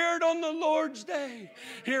Spirit on the Lord's day.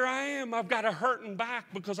 Here I am. I've got a hurting back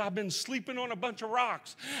because I've been sleeping on a bunch of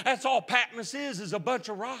rocks. That's all Patmos is a bunch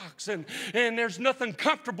of rocks. And there's nothing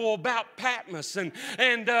comfortable about Patmos.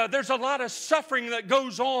 And there's a lot of suffering that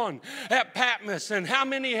goes on at Patmos. And how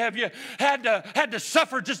many have you had to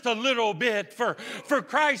suffer just a little bit for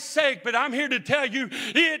Christ's sake? But I'm here to tell you,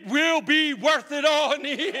 it will be worth it all in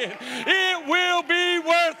the end. It will be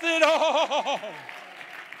worth it all.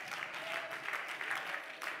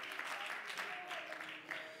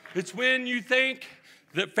 It's when you think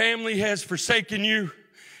that family has forsaken you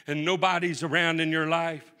and nobody's around in your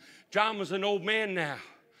life. John was an old man now.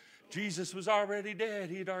 Jesus was already dead.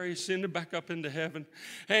 He had already ascended back up into heaven.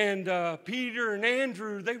 And Peter and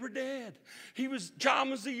Andrew, they were dead. John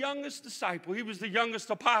was the youngest disciple. He was the youngest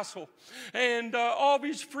apostle. And all of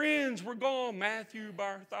his friends were gone. Matthew,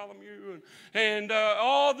 Bartholomew, and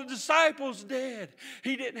all the disciples dead.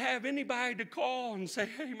 He didn't have anybody to call and say,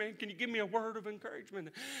 hey, man, can you give me a word of encouragement?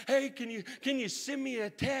 Hey, can you send me a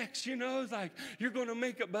text, like, you're going to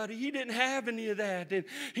make it, buddy. He didn't have any of that. And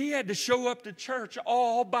he had to show up to church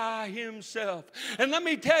all by himself. And let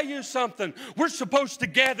me tell you something. We're supposed to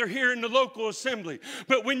gather here in the local assembly.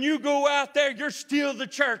 But when you go out there, you're still the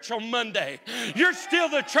church on Monday. You're still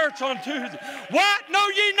the church on Tuesday. What? Know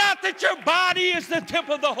ye not that your body is the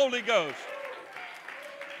temple of the Holy Ghost?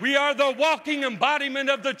 We are the walking embodiment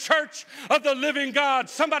of the church of the living God.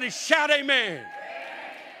 Somebody shout amen.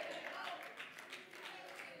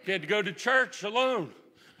 He had to go to church alone.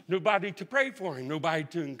 Nobody to pray for him. Nobody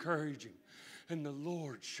to encourage him. And the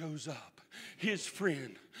Lord shows up, his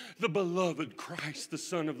friend, the beloved Christ, the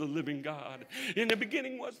Son of the living God. In the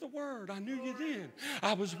beginning was the Word. I knew you then.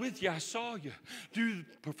 I was with you. I saw you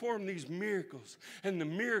perform these miracles. And the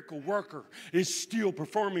miracle worker is still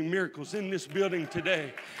performing miracles in this building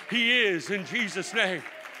today. He is, in Jesus' name.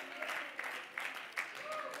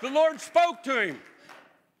 The Lord spoke to him.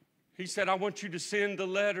 He said, I want you to send the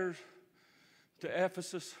letter to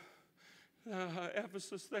Ephesus.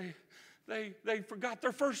 Ephesus, they forgot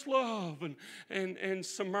their first love, and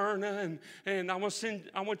Smyrna, and I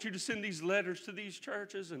want you to send these letters to these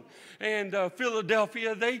churches, and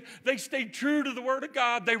Philadelphia. They stayed true to the Word of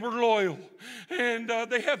God. They were loyal, and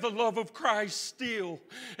they have the love of Christ still,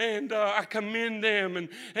 and I commend them.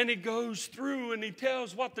 And he goes through and he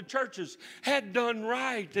tells what the churches had done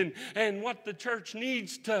right, and what the church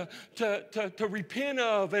needs to repent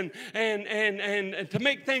of, and to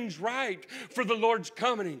make things right for the Lord's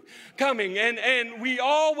coming. And we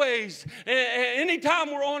always,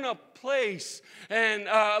 anytime we're on a place, and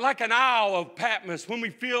like an Isle of Patmos, when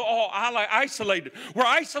we feel all isolated, we're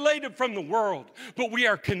isolated from the world, but we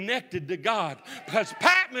are connected to God, because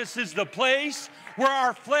Patmos is the place where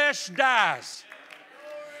our flesh dies.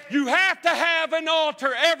 You have to have an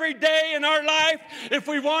altar every day in our life if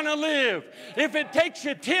we want to live. If it takes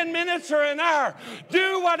you 10 minutes or an hour,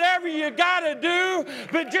 do whatever you got to do,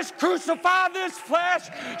 but just crucify this flesh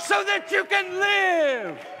so that you can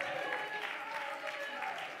live.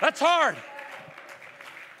 That's hard.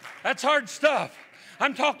 That's hard stuff.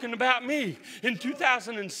 I'm talking about me. In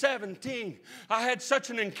 2017, I had such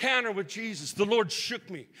an encounter with Jesus. The Lord shook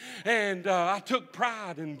me. And I took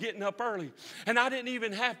pride in getting up early. And I didn't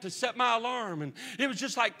even have to set my alarm. And it was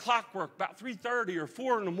just like clockwork, about 3:30 or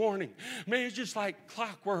 4 in the morning. Man, it was just like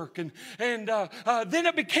clockwork. And then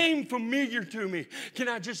it became familiar to me. Can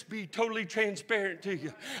I just be totally transparent to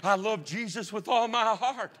you? I love Jesus with all my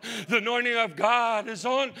heart. The anointing of God is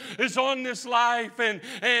on this life. And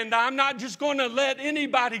I'm not just going to let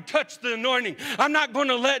anybody touch the anointing. I'm not going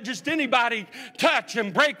to let just anybody touch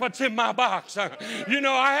and break what's in my box. I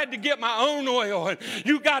had to get my own oil. And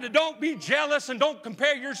don't be jealous and don't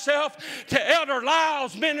compare yourself to Elder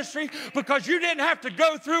Lyle's ministry, because you didn't have to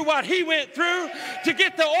go through what he went through to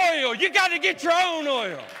get the oil. You got to get your own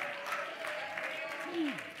oil.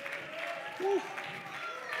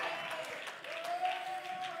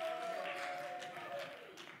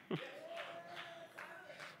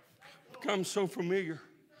 Become so familiar,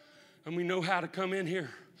 and we know how to come in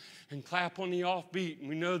here and clap on the offbeat, and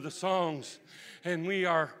we know the songs, and we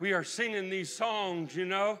are singing these songs,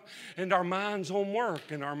 and our mind's on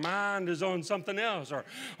work, and our mind is on something else, or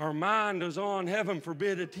our mind is on, heaven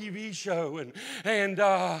forbid, a TV show, and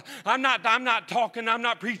I'm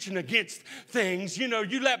not preaching against things,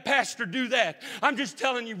 you let pastor do that. I'm just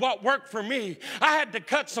telling you what worked for me. I had to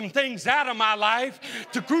cut some things out of my life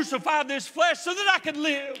to crucify this flesh so that I could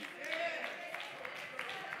live.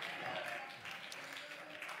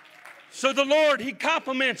 So the Lord, He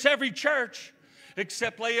compliments every church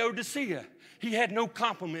except Laodicea. He had no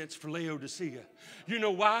compliments for Laodicea. You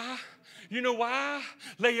know why?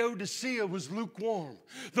 Laodicea was lukewarm.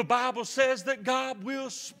 The Bible says that God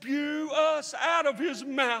will spew us out of His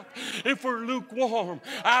mouth if we're lukewarm.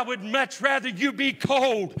 I would much rather you be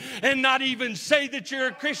cold and not even say that you're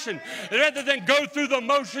a Christian, rather than go through the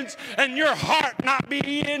motions and your heart not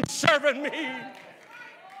be in serving me.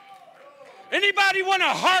 Anybody want a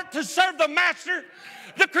heart to serve the Master,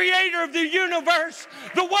 the Creator of the universe,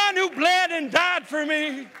 the one who bled and died for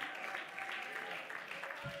me?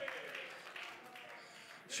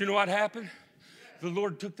 So you know what happened? the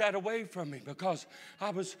Lord took that away from me because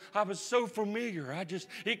I was so familiar.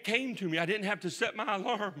 It came to me. I didn't have to set my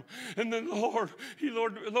alarm. And then the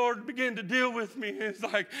Lord began to deal with me. It's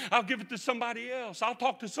like, I'll give it to somebody else. I'll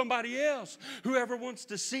talk to somebody else. Whoever wants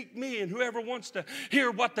to seek me and whoever wants to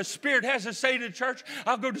hear what the Spirit has to say to the church,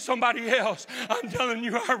 I'll go to somebody else. I'm telling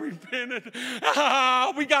you, I repented.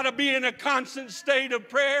 We got to be in a constant state of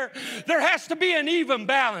prayer. There has to be an even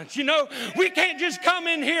balance. You know, we can't just come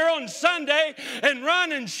in here on Sunday and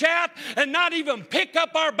run and shout and not even pick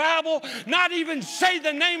up our Bible, not even say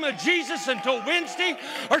the name of Jesus until Wednesday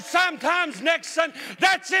or sometimes next Sunday.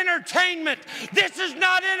 That's entertainment. This is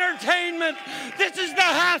not entertainment. This is the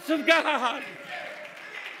house of God.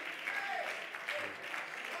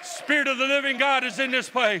 Spirit of the living God is in this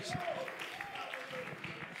place.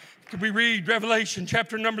 Could we read Revelation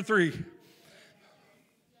chapter number 3?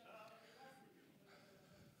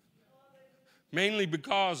 Mainly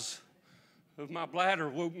because of my bladder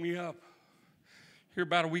woke me up here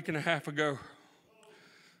about a week and a half ago.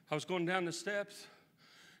 I was going down the steps,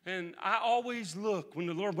 and I always look, when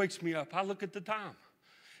the Lord wakes me up, I look at the time.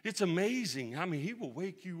 It's amazing. I mean, He will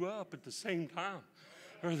wake you up at the same time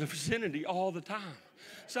or the vicinity all the time.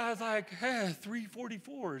 So I was like, hey,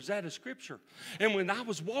 3:44, is that a scripture? And when I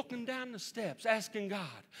was walking down the steps asking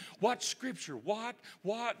God, what scripture, what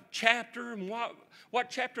chapter, and what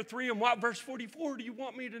chapter 3 and what verse 44 do you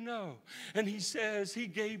want me to know? And He says, He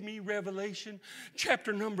gave me Revelation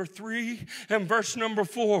chapter number 3 and verse number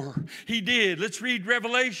 4. He did. Let's read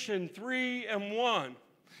Revelation 3 and 1.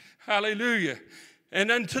 Hallelujah. And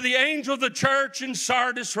unto the angel of the church in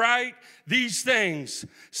Sardis write these things,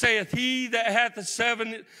 saith He that hath the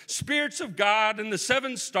 7 spirits of God and the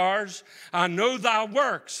 7 stars, I know thy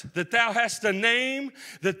works, that thou hast a name,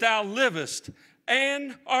 that thou livest,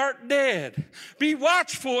 and art dead. Be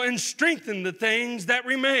watchful and strengthen the things that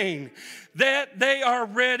remain, that they are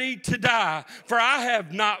ready to die. For I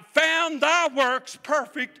have not found thy works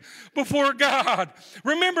perfect before God.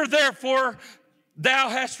 Remember therefore, thou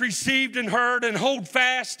hast received and heard, and hold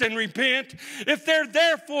fast and repent. If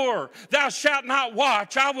therefore thou shalt not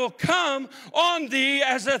watch, I will come on thee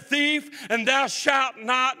as a thief, and thou shalt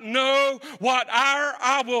not know what hour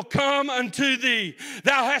I will come unto thee.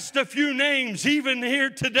 Thou hast a few names even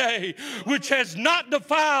here today, which has not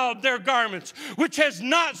defiled their garments, which has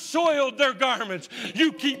not soiled their garments.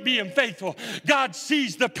 You keep being faithful. God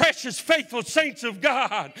sees the precious, faithful saints of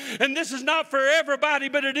God. And this is not for everybody,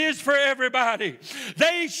 but it is for everybody.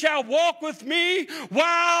 They shall walk with me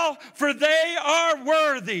for they are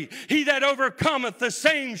worthy. He that overcometh, the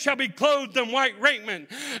same shall be clothed in white raiment.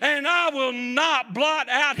 And I will not blot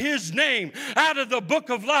out his name out of the book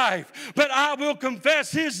of life, but I will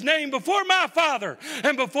confess his name before my Father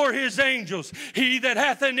and before his angels. He that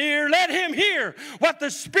hath an ear, let him hear what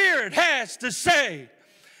the Spirit has to say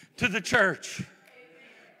to the church.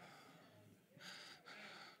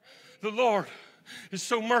 The Lord is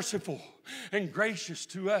so merciful and gracious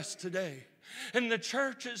to us today. And the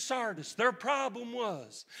church at Sardis, their problem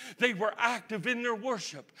was they were active in their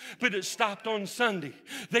worship, but it stopped on Sunday.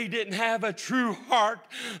 They didn't have a true heart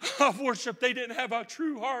of worship. They didn't have a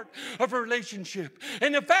true heart of relationship.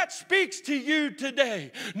 And if that speaks to you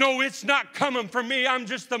today, no, it's not coming from me. I'm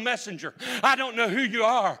just the messenger. I don't know who you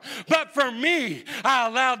are. But for me, I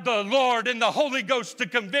allowed the Lord and the Holy Ghost to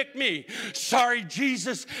convict me. Sorry,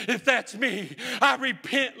 Jesus, if that's me. I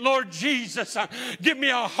repent, Lord Jesus. Give me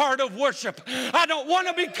a heart of worship. I don't want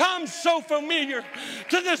to become so familiar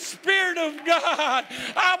to the Spirit of God.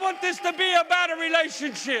 I want this to be about a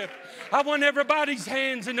relationship. I want everybody's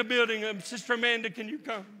hands in the building. Sister Amanda, can you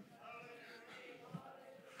come?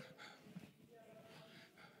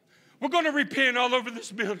 We're going to repent all over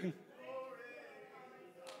this building.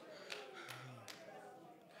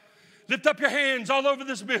 Lift up your hands all over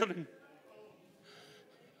this building.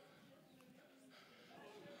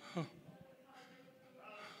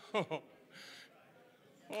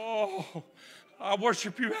 Oh, I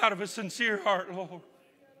worship you out of a sincere heart, Lord.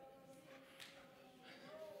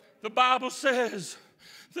 The Bible says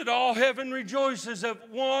that all heaven rejoices at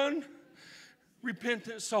one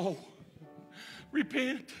repentant soul.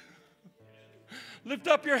 Repent. Lift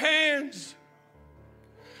up your hands.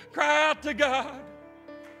 Cry out to God.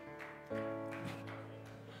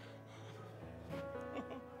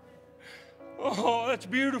 Oh, that's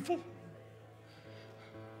beautiful.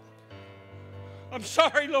 I'm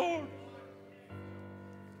sorry, Lord.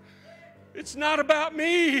 It's not about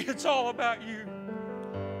me. It's all about you.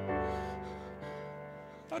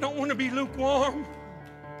 I don't want to be lukewarm.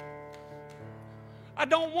 I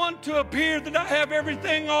don't want to appear that I have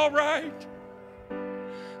everything all right.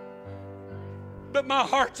 But my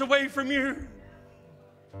heart's away from you.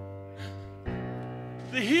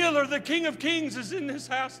 The healer, the King of Kings is in this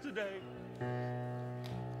house today.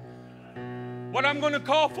 What I'm going to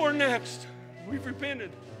call for next, we've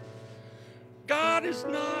repented. God is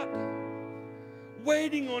not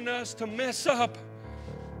waiting on us to mess up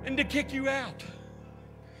and to kick you out.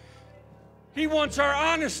 He wants our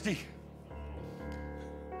honesty.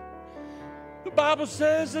 The Bible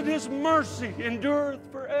says that His mercy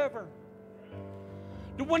endureth forever.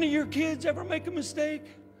 Do one of your kids ever make a mistake?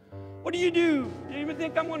 What do? Do you even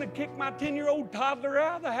think I'm going to kick my 10-year-old toddler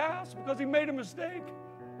out of the house because he made a mistake?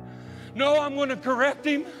 No, I'm going to correct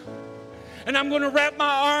him, and I'm going to wrap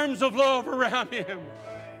my arms of love around him.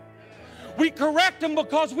 We correct them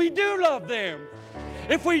because we do love them.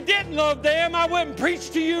 If we didn't love them, I wouldn't preach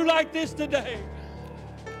to you like this today.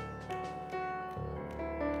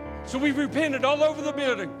 So we've repented all over the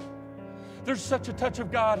building. There's such a touch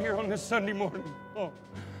of God here on this Sunday morning. Oh.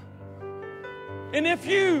 And if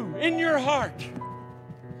you, in your heart,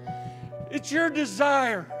 it's your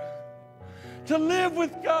desire to live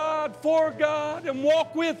with God, for God, and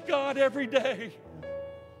walk with God every day,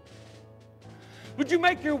 would you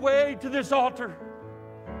make your way to this altar?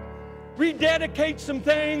 Rededicate some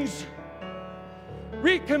things.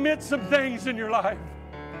 Recommit some things in your life.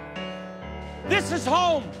 This is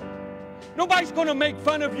home. Nobody's going to make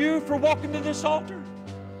fun of you for walking to this altar.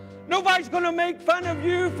 Nobody's going to make fun of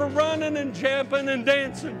you for running and jumping and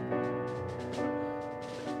dancing.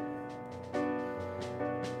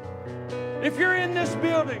 If you're in this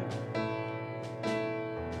building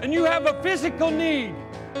and you have a physical need,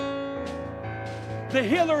 the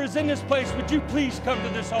healer is in this place. Would you please come to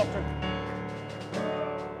this altar?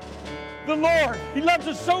 The Lord, He loves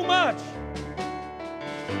us so much.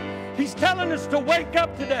 He's telling us to wake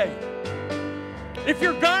up today. If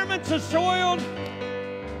your garments are soiled,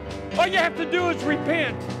 all you have to do is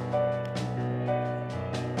repent.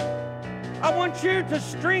 I want you to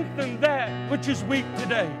strengthen that which is weak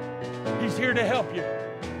today. He's here to help you.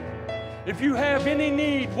 If you have any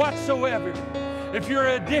need whatsoever, if you're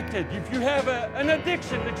addicted, if you have an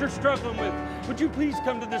addiction that you're struggling with, would you please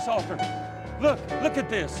come to this altar? Look at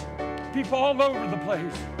this. People all over the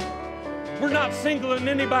place. We're not singling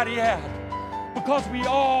anybody out because we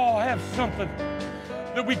all have something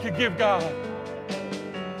that we could give God.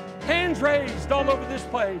 Hands raised all over this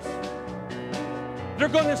place. They're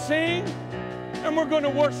going to sing, and we're going to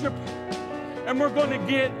worship, and we're going to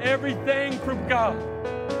get everything from God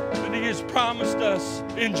that He has promised us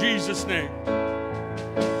in Jesus' name.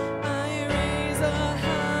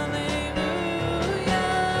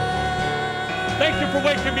 Thank you for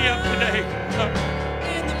waking me up today.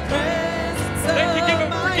 Thank you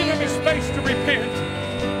for giving me space to repent.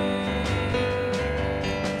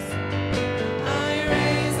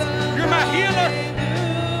 You're my healer.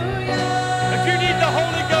 If you need the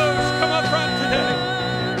Holy Ghost, come up front today.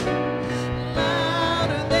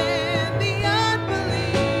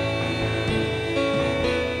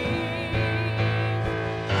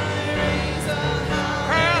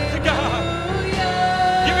 Cry out to God.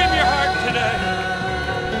 Give Him your heart today.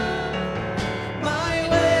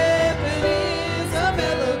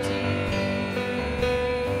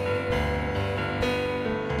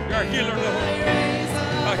 You're a healer, Lord.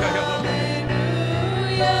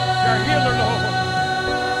 You're a healer, Lord.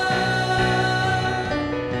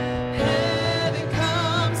 Heaven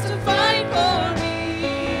comes to fight for me.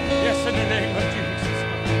 Yes, in the name of Jesus.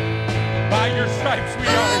 By your stripes we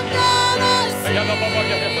are healed.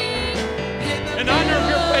 In honor of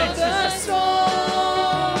your faith, sister.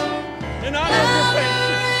 In honor of your faith,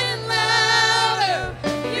 sister.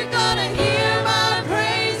 You're gonna hear my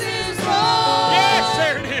praises roll. Yes,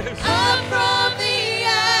 there it is. Up from the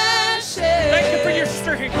ashes. Thank you for your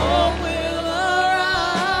strength. Hope will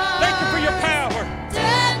arise. Thank you for your power.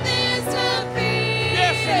 Death is defeated.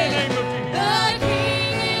 Yes, in the name of Jesus. The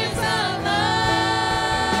King is alive.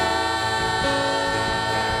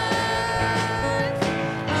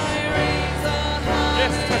 I raise a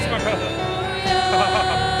Yes, touch my brother.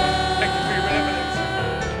 hallelujah. Thank you for your benevolence.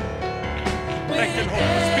 Thank you,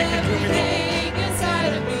 Lord.